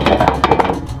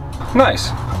 Nice.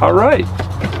 All right,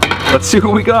 let's see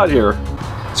what we got here.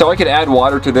 So I could add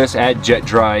water to this, add jet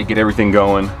dry, get everything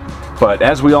going, but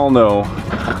as we all know,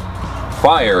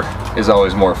 fire is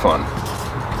always more fun.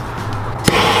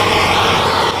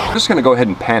 I'm just gonna go ahead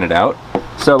and pan it out.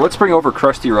 So let's bring over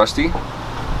Crusty Rusty.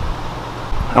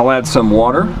 I'll add some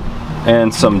water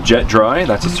and some Jet Dry.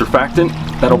 That's a surfactant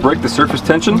that'll break the surface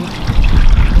tension.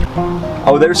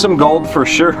 Oh, there's some gold for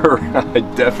sure. I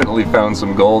definitely found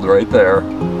some gold right there.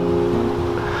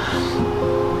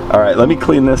 All right, let me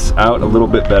clean this out a little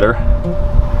bit better.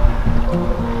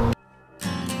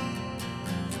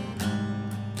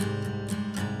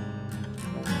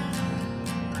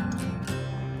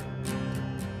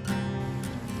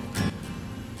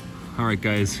 All right,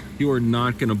 guys, you are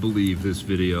not gonna believe this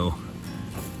video.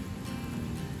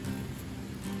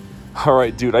 All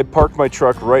right, dude, I parked my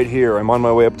truck right here. I'm on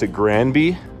my way up to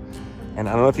Granby, and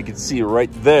I don't know if you can see right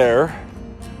there,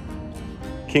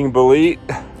 King Balit.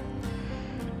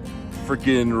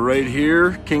 Freaking right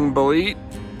here, King Balit,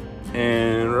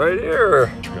 and right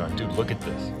here. Dude, look at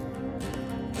this.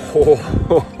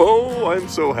 Oh, I'm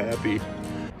so happy.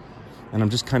 And I'm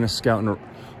just kind of scouting.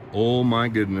 Oh my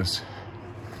goodness.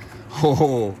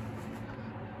 Oh.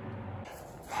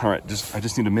 All right, I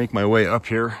just need to make my way up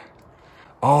here.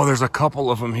 Oh, there's a couple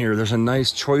of them here. There's a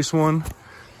nice choice one.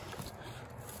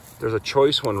 There's a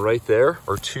choice one right there,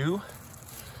 or two.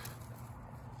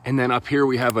 And then up here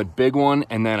we have a big one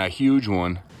and then a huge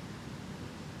one.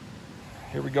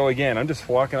 Here we go again. I'm just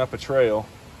walking up a trail.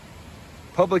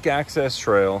 Public access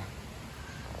trail.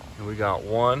 And we got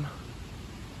one.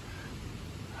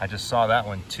 I just saw that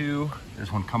one, 2.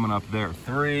 There's one coming up there,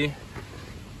 3,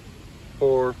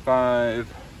 4,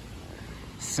 5,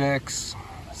 6,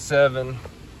 7,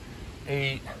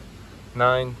 8,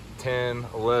 9, 10,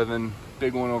 11.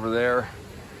 Big one over there.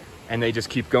 And they just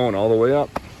keep going all the way up.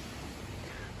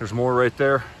 There's more right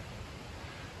there.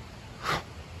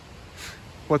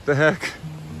 What the heck?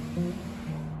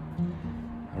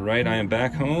 All right, I am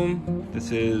back home.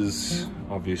 This is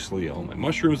obviously all my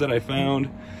mushrooms that I found.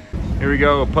 Here we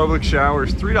go, public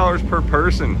showers, $3 per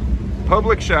person.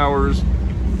 Public showers,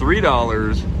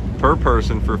 $3 per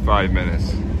person for 5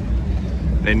 minutes.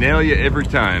 They nail you every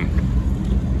time.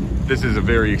 This is a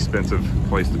very expensive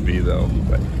place to be though,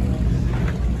 but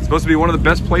it's supposed to be one of the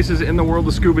best places in the world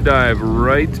to scuba dive,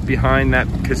 right behind that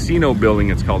casino building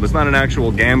it's called. It's not an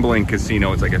actual gambling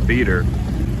casino, it's like a theater,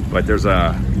 but there's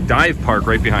a dive park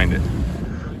right behind it.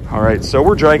 All right, so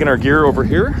we're dragging our gear over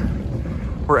here.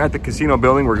 We're at the casino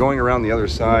building. We're going around the other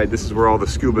side. This is where all the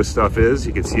scuba stuff is.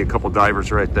 You can see a couple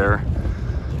divers right there.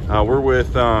 We're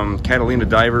with Catalina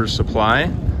Divers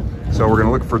Supply. So we're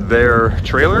gonna look for their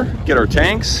trailer, get our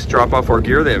tanks, drop off our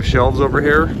gear. They have shelves over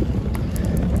here,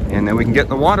 and then we can get in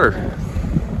the water.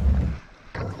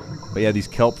 But yeah, these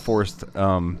kelp forests,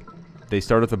 they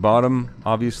start at the bottom,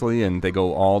 obviously, and they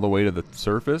go all the way to the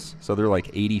surface. So they're like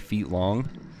 80 feet long,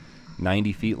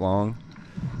 90 feet long.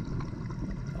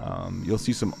 You'll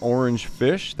see some orange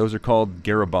fish. Those are called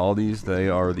Garibaldis. They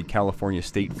are the California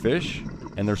state fish,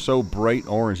 and they're so bright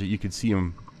orange that you could see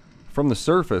them from the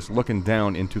surface looking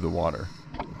down into the water.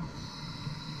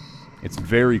 It's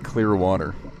very clear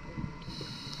water.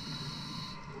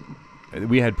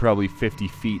 We had probably 50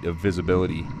 feet of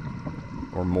visibility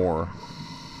or more.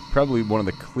 Probably one of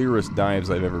the clearest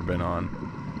dives I've ever been on.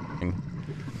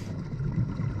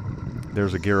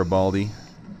 There's a Garibaldi.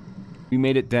 We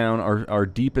made it down. Our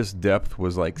deepest depth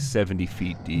was like 70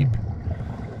 feet deep.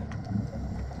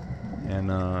 And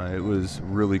it was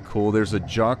really cool. There's a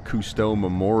Jacques Cousteau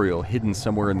memorial hidden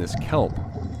somewhere in this kelp.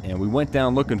 And we went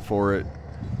down looking for it,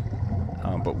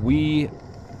 but we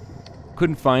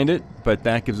couldn't find it, but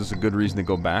that gives us a good reason to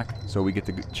go back. So we get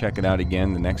to check it out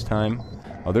again the next time.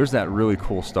 Oh, there's that really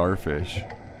cool starfish.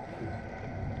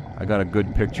 I got a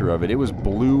good picture of it. It was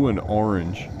blue and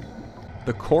orange.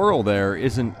 The coral there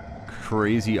isn't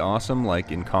crazy awesome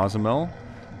like in Cozumel,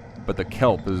 but the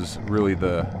kelp is really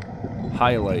the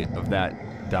highlight of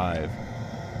that dive.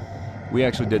 We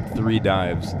actually did 3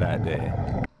 dives that day.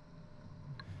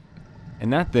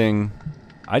 And that thing,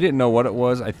 I didn't know what it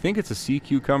was. I think it's a sea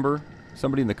cucumber.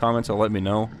 Somebody in the comments will let me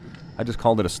know. I just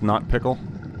called it a snot pickle.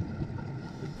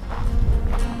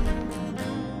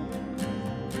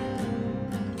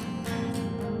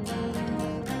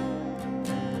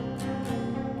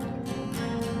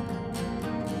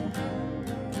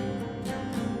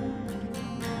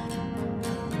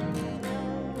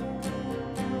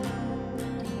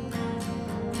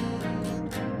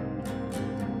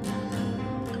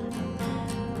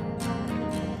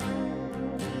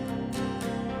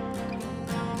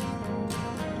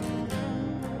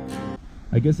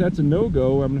 I guess that's a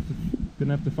no-go. I'm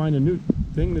gonna have to find a new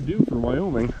thing to do for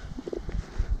Wyoming.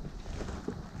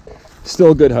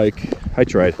 Still a good hike. I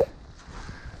tried.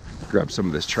 Grab some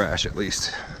of this trash at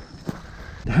least.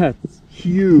 That's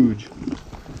huge.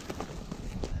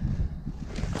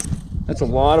 That's a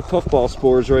lot of puffball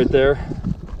spores right there.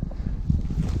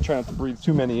 Try not to breathe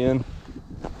too many in.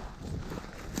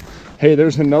 Hey,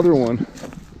 there's another one.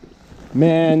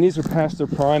 Man, these are past their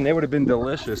prime. They would have been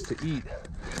delicious to eat.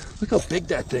 Look how big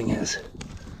that thing is.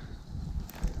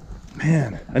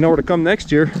 Man, I know where to come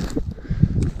next year.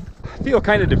 I feel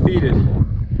kind of defeated.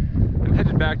 I'm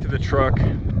headed back to the truck.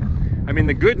 I mean,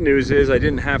 the good news is I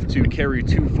didn't have to carry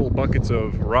 2 full buckets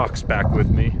of rocks back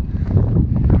with me.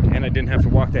 And I didn't have to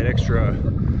walk that extra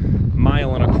 1.25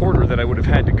 miles that I would have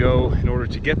had to go in order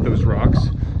to get those rocks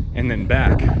and then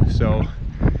back. So,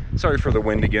 sorry for the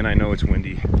wind again. I know it's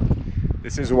windy.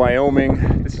 This is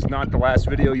Wyoming. This is not the last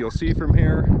video you'll see from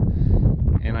here.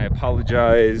 And I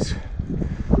apologize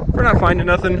for not finding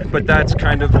nothing, but that's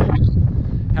kind of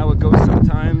how it goes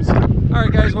sometimes. All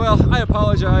right, guys, well, I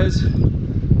apologize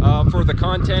for the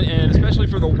content and especially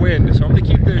for the wind. So I'm gonna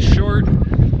keep this short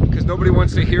because nobody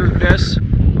wants to hear this.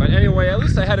 But anyway, at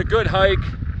least I had a good hike.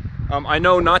 I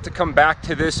know not to come back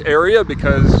to this area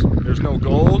because there's no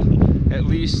gold. At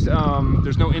least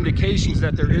there's no indications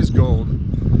that there is gold.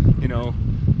 You know,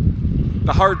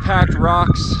 the hard-packed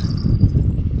rocks,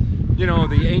 you know,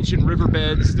 the ancient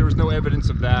riverbeds, there was no evidence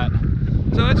of that.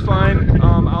 So that's fine.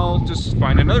 I'll just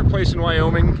find another place in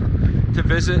Wyoming to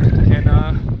visit, and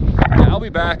yeah, I'll be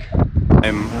back.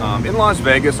 I'm in Las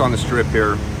Vegas on the Strip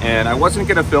here, and I wasn't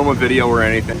gonna film a video or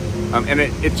anything. And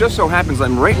it just so happens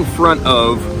I'm right in front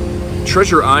of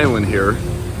Treasure Island here.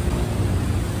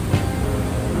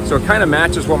 So it kind of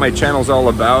matches what my channel's all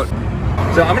about.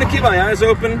 So I'm gonna keep my eyes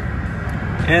open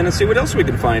and see what else we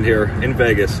can find here in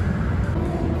Vegas.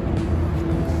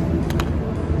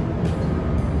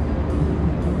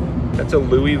 That's a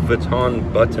Louis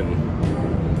Vuitton button.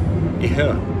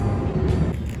 Yeah.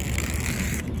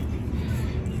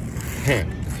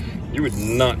 You would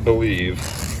not believe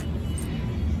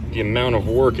the amount of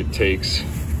work it takes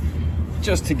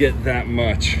just to get that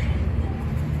much.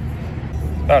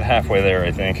 About halfway there,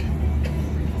 I think.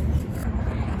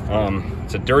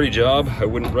 It's a dirty job. I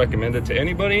wouldn't recommend it to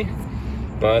anybody,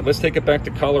 but let's take it back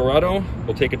to Colorado.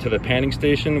 We'll take it to the panning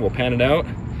station. We'll pan it out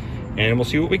and we'll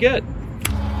see what we get.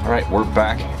 All right, we're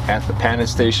back at the panning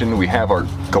station. We have our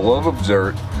glove of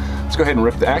dirt. Let's go ahead and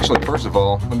rip the, actually, first of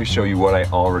all, let me show you what I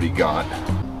already got.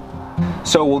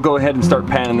 So we'll go ahead and start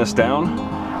panning this down.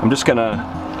 I'm just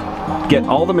gonna get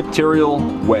all the material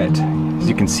wet. As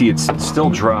you can see, it's still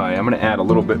dry. I'm gonna add a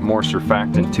little bit more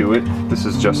surfactant to it. This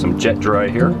is just some jet dry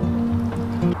here.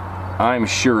 I'm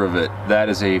sure of it. That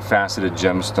is a faceted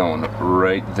gemstone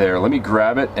right there. Let me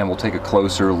grab it and we'll take a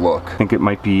closer look. I think it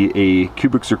might be a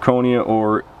cubic zirconia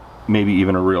or maybe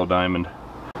even a real diamond.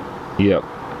 Yep.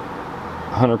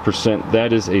 100%,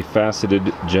 that is a faceted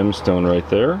gemstone right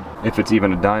there. If it's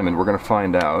even a diamond, we're gonna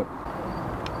find out.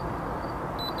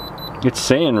 It's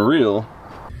saying real.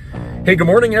 Hey, good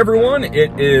morning everyone.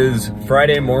 It is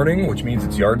Friday morning, which means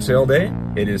it's yard sale day.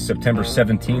 It is September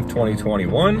 17th,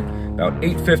 2021. About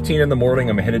 8:15 in the morning,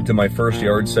 I'm headed to my first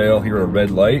yard sale here at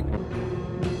Red Light.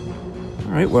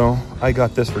 All right, well, I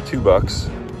got this for $2.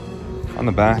 On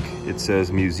the back, it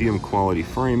says museum quality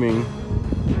framing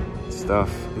stuff.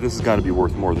 This has got to be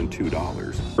worth more than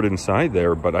 $2. Put it inside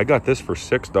there, but I got this for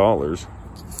 $6.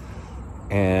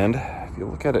 And if you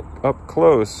look at it up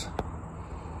close,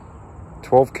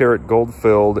 12 karat gold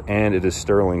filled, and it is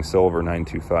sterling silver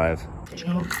 925.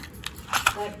 No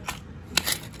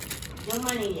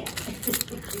money yet.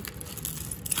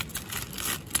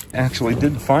 Actually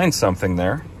did find something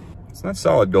there. It's not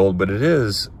solid gold, but it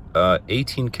is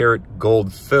 18 karat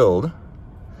gold filled.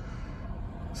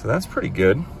 So that's pretty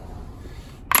good.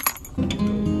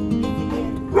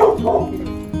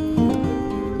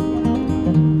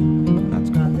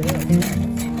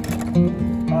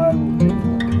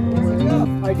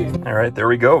 All right, there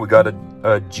we go. We got a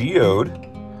geode,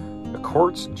 a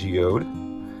quartz geode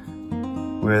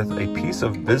with a piece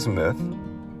of bismuth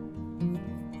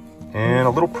and a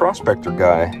little prospector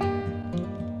guy.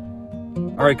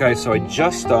 All right, guys, so I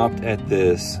just stopped at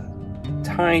this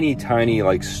tiny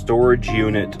like storage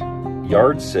unit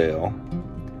yard sale,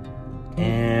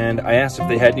 and I asked if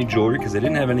they had any jewelry because they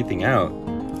didn't have anything out,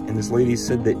 and this lady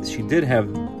said that she did have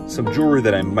some jewelry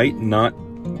that I might not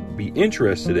be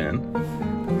interested in.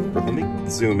 But let me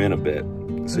zoom in a bit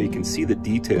so you can see the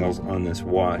details on this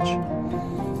watch.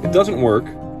 It doesn't work,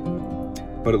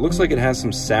 but it looks like it has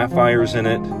some sapphires in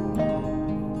it,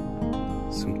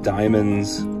 some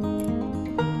diamonds,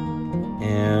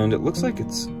 and it looks like it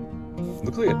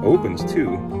opens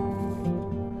too.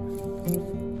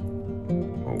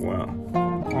 Oh wow.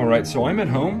 All right, so I'm at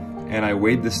home and I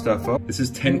weighed this stuff up. This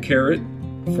is 10 karat,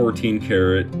 14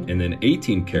 karat, and then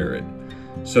 18 karat.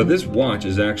 So this watch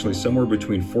is actually somewhere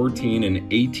between 14 and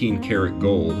 18 karat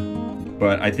gold,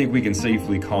 but I think we can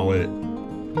safely call it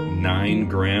 9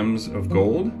 grams of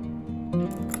gold.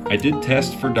 I did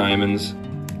test for diamonds,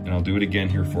 and I'll do it again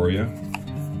here for you.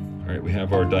 All right, we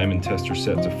have our diamond tester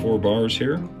set to 4 bars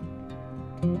here.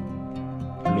 Put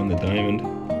it on the diamond.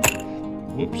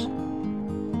 Whoops.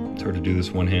 It's hard to do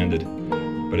this one-handed,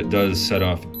 but it does set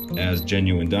off as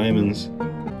genuine diamonds.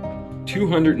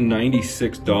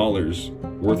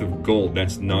 $296 worth of gold.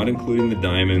 That's not including the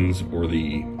diamonds or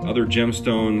the other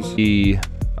gemstones. The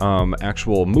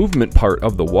actual movement part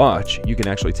of the watch, you can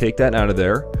actually take that out of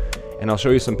there, and I'll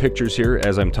show you some pictures here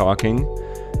as I'm talking.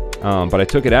 But I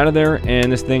took it out of there,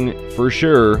 and this thing, for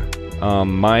sure,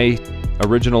 my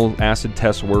original acid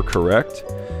tests were correct.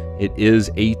 It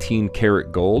is 18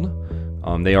 karat gold.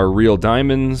 They are real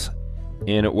diamonds,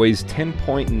 and it weighs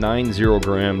 10.90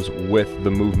 grams with the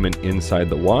movement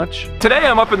inside the watch. Today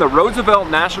I'm up in the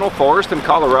Roosevelt National Forest in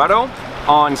Colorado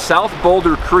on South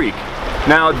Boulder Creek.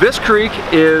 Now this creek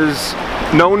is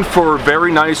known for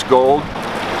very nice gold.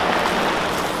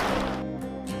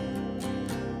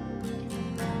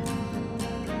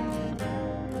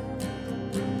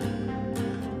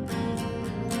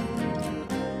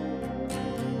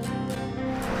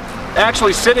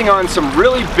 Actually sitting on some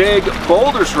really big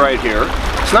boulders right here.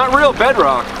 It's not real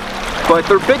bedrock, but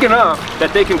they're big enough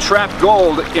that they can trap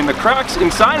gold in the cracks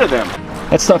inside of them.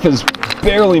 That stuff is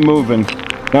barely moving.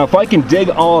 Now if I can dig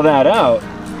all of that out,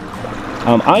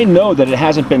 I know that it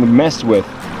hasn't been messed with.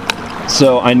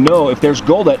 So I know if there's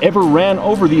gold that ever ran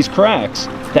over these cracks,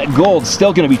 that gold's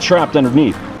still gonna be trapped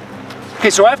underneath. Okay,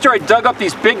 so after I dug up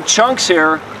these big chunks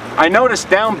here, I noticed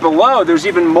down below there's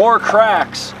even more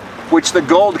cracks which the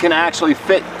gold can actually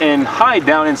fit and hide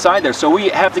down inside there. So we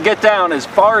have to get down as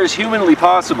far as humanly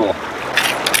possible.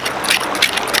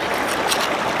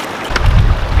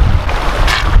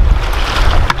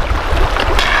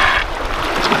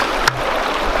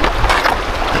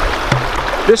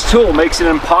 This tool makes an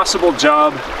impossible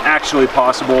job actually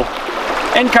possible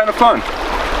and kind of fun.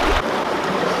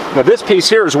 Now this piece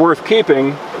here is worth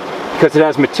keeping because it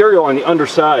has material on the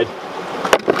underside.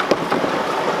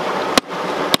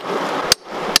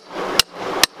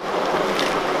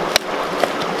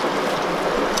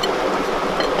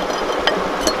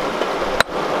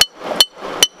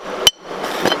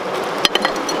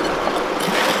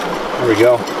 There we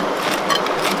go.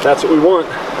 That's what we want.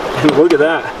 And look at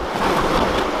that.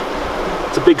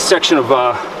 It's a big section of,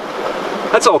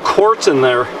 that's all quartz in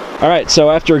there. All right, so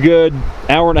after a good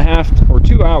hour and a half or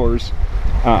 2 hours,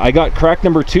 I got crack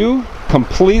number 2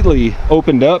 completely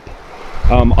opened up.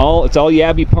 It's all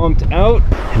yabby pumped out.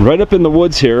 And right up in the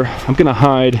woods here, I'm gonna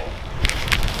hide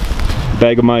a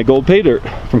bag of my gold pay dirt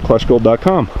from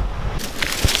kleshgold.com.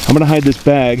 I'm gonna hide this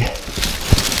bag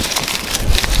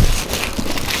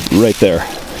right there.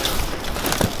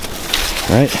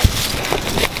 All right,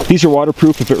 these are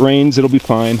waterproof. If it rains, it'll be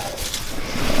fine.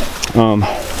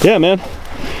 Yeah, man,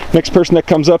 next person that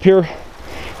comes up here,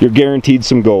 you're guaranteed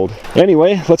some gold.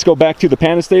 Anyway, let's go back to the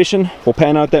panning station. We'll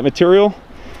pan out that material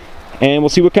and we'll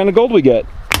see what kind of gold we get.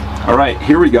 All right,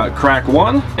 here we got crack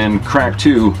 1 and crack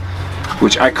 2,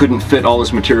 which I couldn't fit all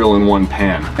this material in one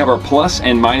pan. We have our plus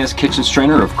and minus kitchen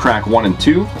strainer of crack 1 and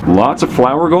 2. Lots of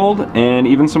flour gold and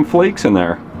even some flakes in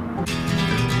there.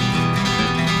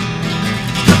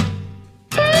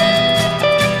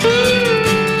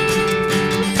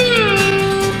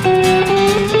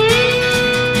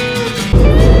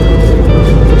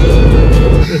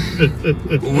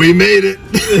 We made it.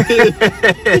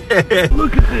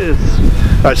 Look at this.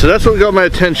 All right, so that's what got my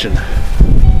attention.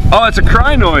 Oh, it's a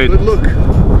crinoid. But look.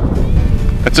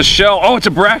 It's a shell. Oh, it's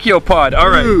a brachiopod. All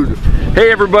right. Dude. Hey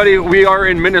everybody, we are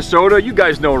in Minnesota. You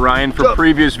guys know Ryan from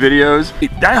previous videos.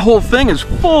 That whole thing is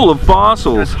full of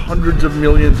fossils. That's hundreds of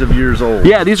millions of years old.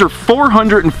 Yeah, these are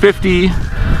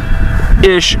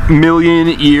 450-ish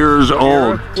million years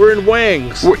old. We're in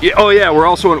Wang's. Oh yeah, we're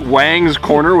also in Wang's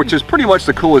Corner, which is pretty much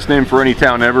the coolest name for any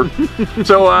town ever.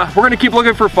 So we're gonna keep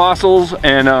looking for fossils,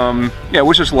 and yeah,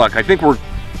 wish us luck. I think we're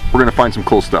gonna find some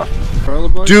cool stuff.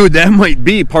 Trilobite? Dude, that might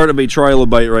be part of a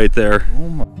trilobite right there. Oh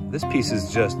my. This piece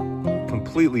is just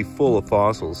completely full of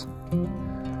fossils.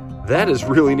 That is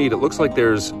really neat. It looks like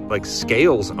there's like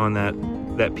scales on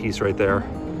that piece right there.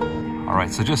 All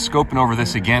right, so just scoping over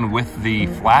this again with the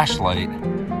flashlight.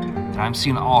 I'm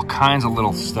seeing all kinds of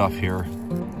little stuff here.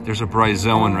 There's a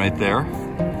bryozoan right there.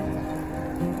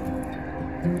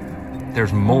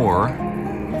 There's more.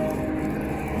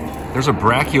 There's a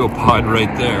brachiopod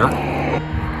right there.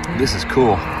 This is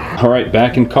cool. All right,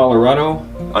 back in Colorado,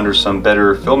 under some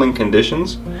better filming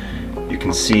conditions. You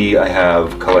can see I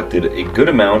have collected a good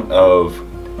amount of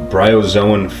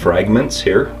bryozoan fragments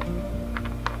here.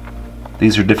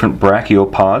 These are different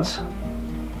brachiopods.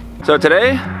 So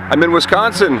today, I'm in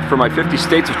Wisconsin for my 50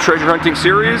 States of Treasure Hunting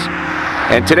series.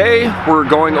 And today, we're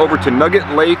going over to Nugget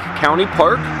Lake County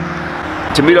Park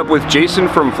to meet up with Jason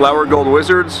from Flower Gold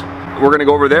Wizards. We're gonna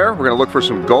go over there, we're gonna look for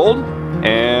some gold,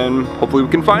 and hopefully we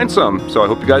can find some. So I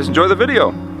hope you guys enjoy the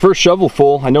video. First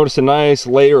shovelful, I noticed a nice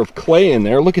layer of clay in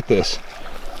there. Look at this.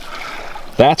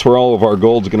 That's where all of our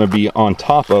gold's gonna be on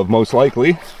top of, most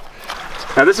likely.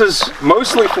 Now this is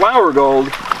mostly flower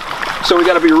gold, so we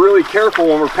gotta be really careful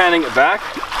when we're panning it back.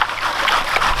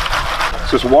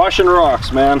 It's just washing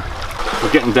rocks, man.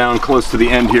 We're getting down close to the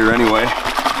end here anyway.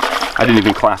 I didn't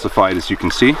even classify it, as you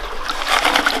can see,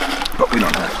 but we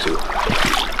don't have to.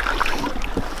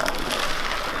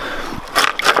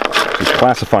 Just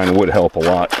classifying would help a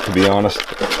lot, to be honest.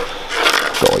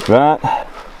 Go like that.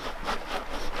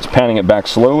 Just panning it back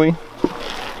slowly.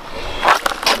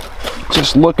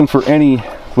 Just looking for any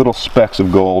little specks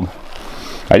of gold.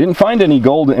 I didn't find any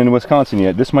gold in Wisconsin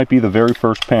yet. This might be the very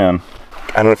first pan.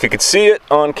 I don't know if you could see it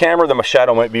on camera, my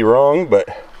shadow might be wrong, but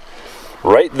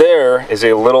right there is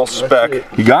a little speck.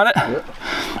 You got it? Yep.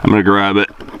 I'm gonna grab it.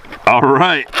 All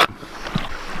right.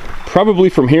 Probably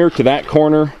from here to that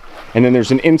corner, and then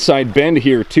there's an inside bend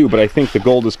here too, but I think the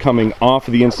gold is coming off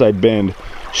of the inside bend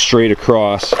straight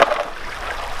across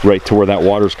right to where that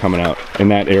water's coming out in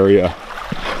that area.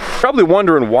 Probably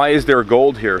wondering, why is there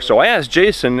gold here? So I asked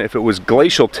Jason if it was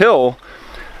glacial till.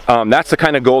 That's the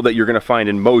kind of gold that you're gonna find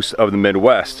in most of the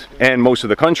Midwest and most of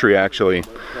the country, actually.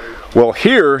 Well,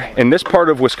 here in this part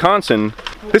of Wisconsin,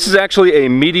 this is actually a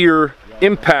meteor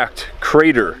impact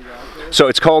crater. So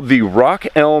it's called the Rock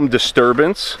Elm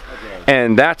Disturbance,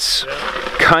 and that's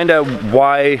kind of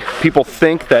why people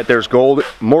think that there's gold,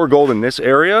 more gold in this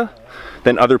area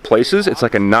than other places. It's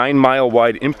like a 9-mile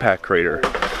wide impact crater.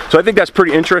 So I think that's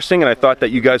pretty interesting, and I thought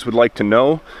that you guys would like to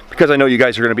know, because I know you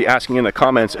guys are going to be asking in the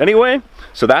comments anyway.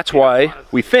 So that's why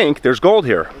we think there's gold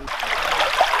here.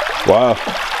 Wow,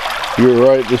 you were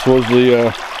right. This was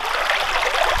the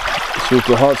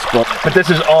hot spot. But this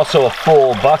is also a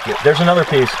full bucket. There's another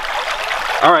piece.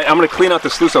 All right, I'm going to clean out the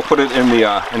sluice. I'll put it in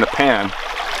the pan,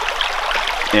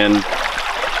 and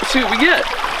let's see what we get.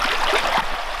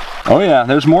 Oh yeah,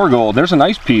 there's more gold. There's a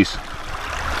nice piece.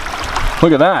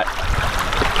 Look at that.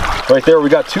 Right there, we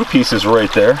got 2 pieces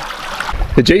right there.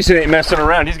 Jason ain't messing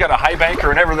around. He's got a high banker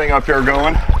and everything up here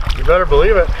going. You better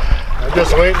believe it. I'm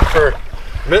just waiting for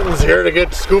Mittens here to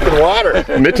get scooping water.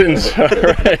 Mittens, all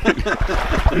right.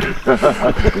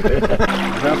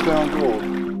 Half down gold.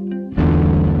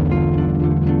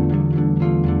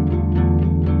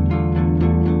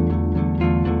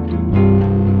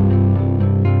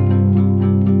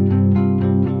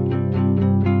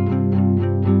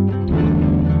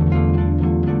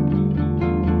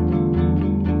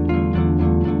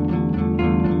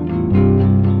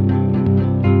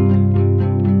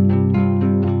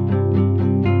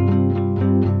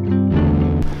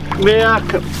 Yeah,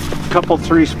 couple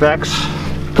 3 specks.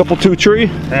 Couple 2 tree?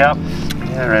 Yep.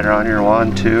 Yeah, right around here.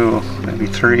 1, 2, maybe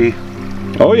 3.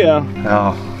 Oh yeah.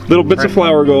 Oh. Little bits of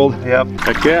flower gold. Yep.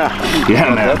 Heck yeah.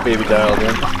 Yeah, man. That baby dialed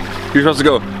in. You're supposed to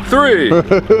go 3.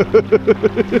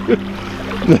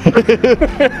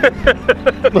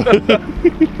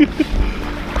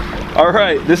 All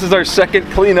right, this is our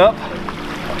second cleanup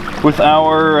with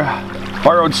our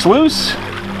borrowed sluice.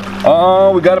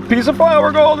 Oh, we got a piece of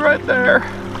flower gold right there.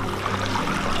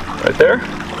 Right there?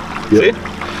 Yep.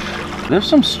 See? There's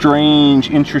some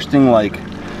strange, interesting, like,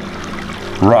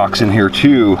 rocks in here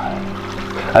too.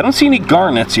 I don't see any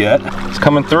garnets yet. It's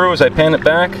coming through as I pan it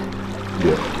back.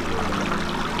 Yeah.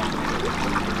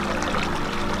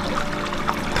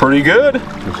 Pretty good.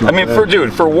 I mean,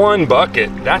 for 1 bucket,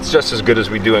 that's just as good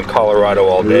as we do in Colorado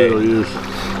all day. It really is.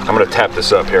 I'm gonna tap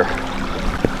this up here.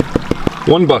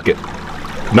 1 bucket.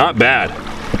 Not bad.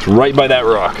 It's right by that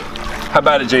rock. How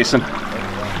about it, Jason?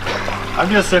 I'm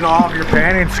just in awe of your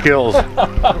panning skills.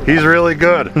 He's really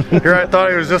good. Here I thought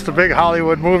he was just a big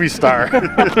Hollywood movie star.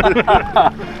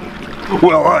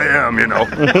 Well, I am, you know.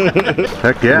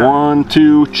 Heck yeah. 1,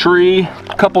 2 tree,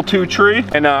 couple 2 tree.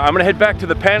 And I'm gonna head back to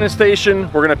the panning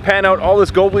station. We're gonna pan out all this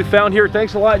gold we found here.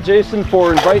 Thanks a lot, Jason,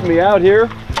 for inviting me out here.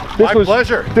 My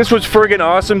pleasure. This was friggin'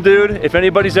 awesome, dude. If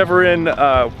anybody's ever in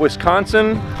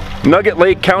Wisconsin, Nugget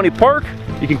Lake County Park,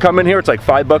 you can come in here. It's like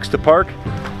 $5 to park.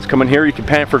 Just come in here, you can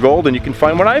pan for gold, and you can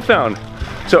find what I found.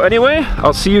 So anyway,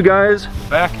 I'll see you guys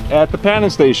back at the panning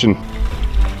station.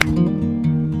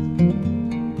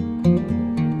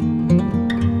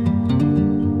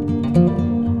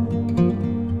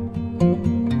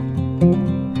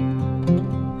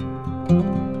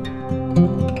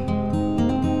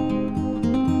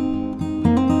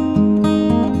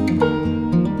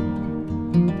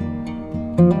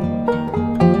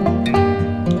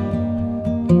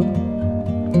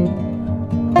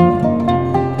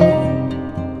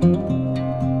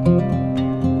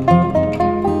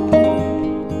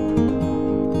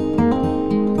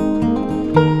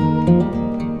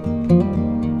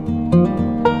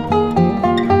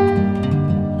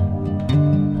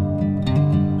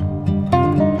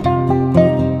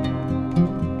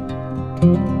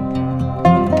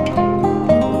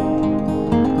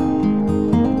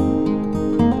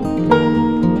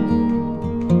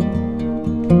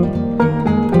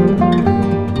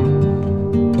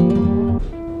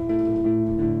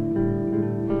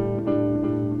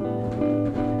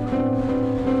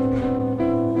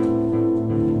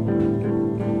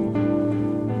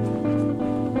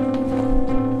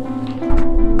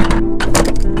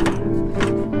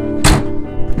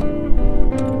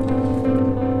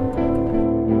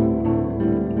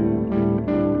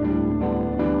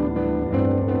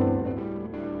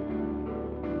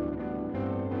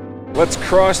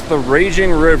 across the raging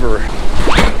river.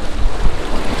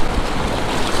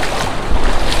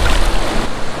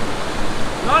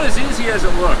 Not as easy as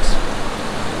it looks.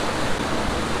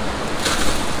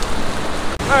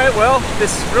 Alright, well,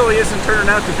 this really isn't turning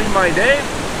out to be my day.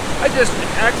 I just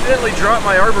accidentally dropped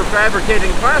my arbor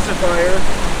fabricating classifier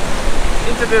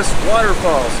into this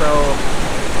waterfall, so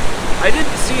I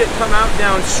didn't see it come out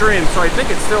downstream, so I think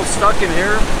it's still stuck in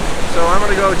here. So I'm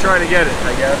gonna go try to get it,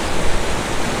 I guess.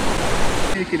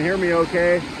 You can hear me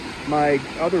okay. My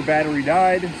other battery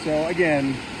died, so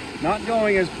again, not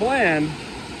going as planned,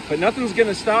 but nothing's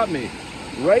gonna stop me.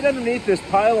 Right underneath this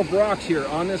pile of rocks here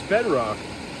on this bedrock,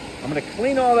 I'm gonna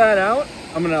clean all that out.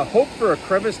 I'm gonna hope for a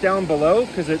crevice down below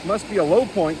because it must be a low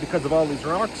point because of all these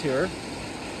rocks here.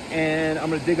 And I'm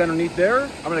gonna dig underneath there.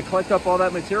 I'm gonna collect up all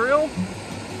that material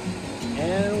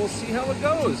and we'll see how it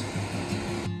goes.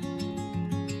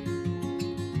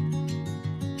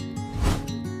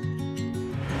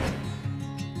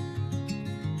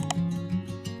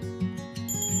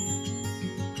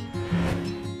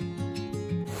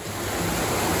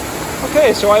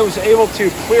 Okay, so I was able to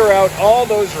clear out all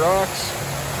those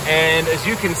rocks, and as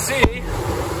you can see,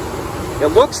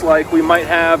 it looks like we might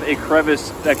have a crevice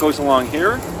that goes along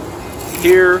here,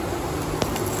 here,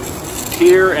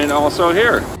 here, and also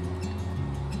here.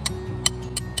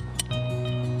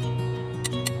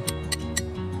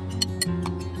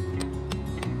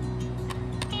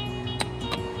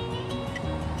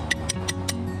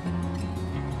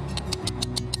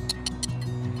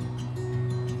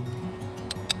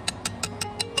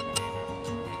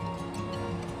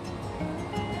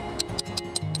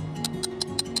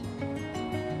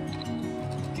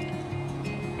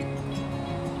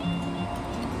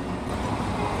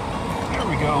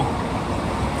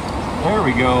 There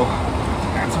we go.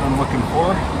 That's what I'm looking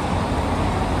for.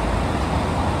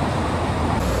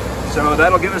 So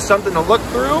that'll give us something to look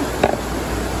through.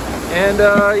 And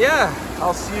yeah,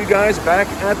 I'll see you guys back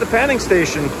at the panning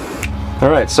station. All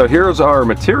right, so here's our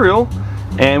material.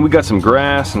 And we got some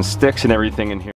grass and sticks and everything in here.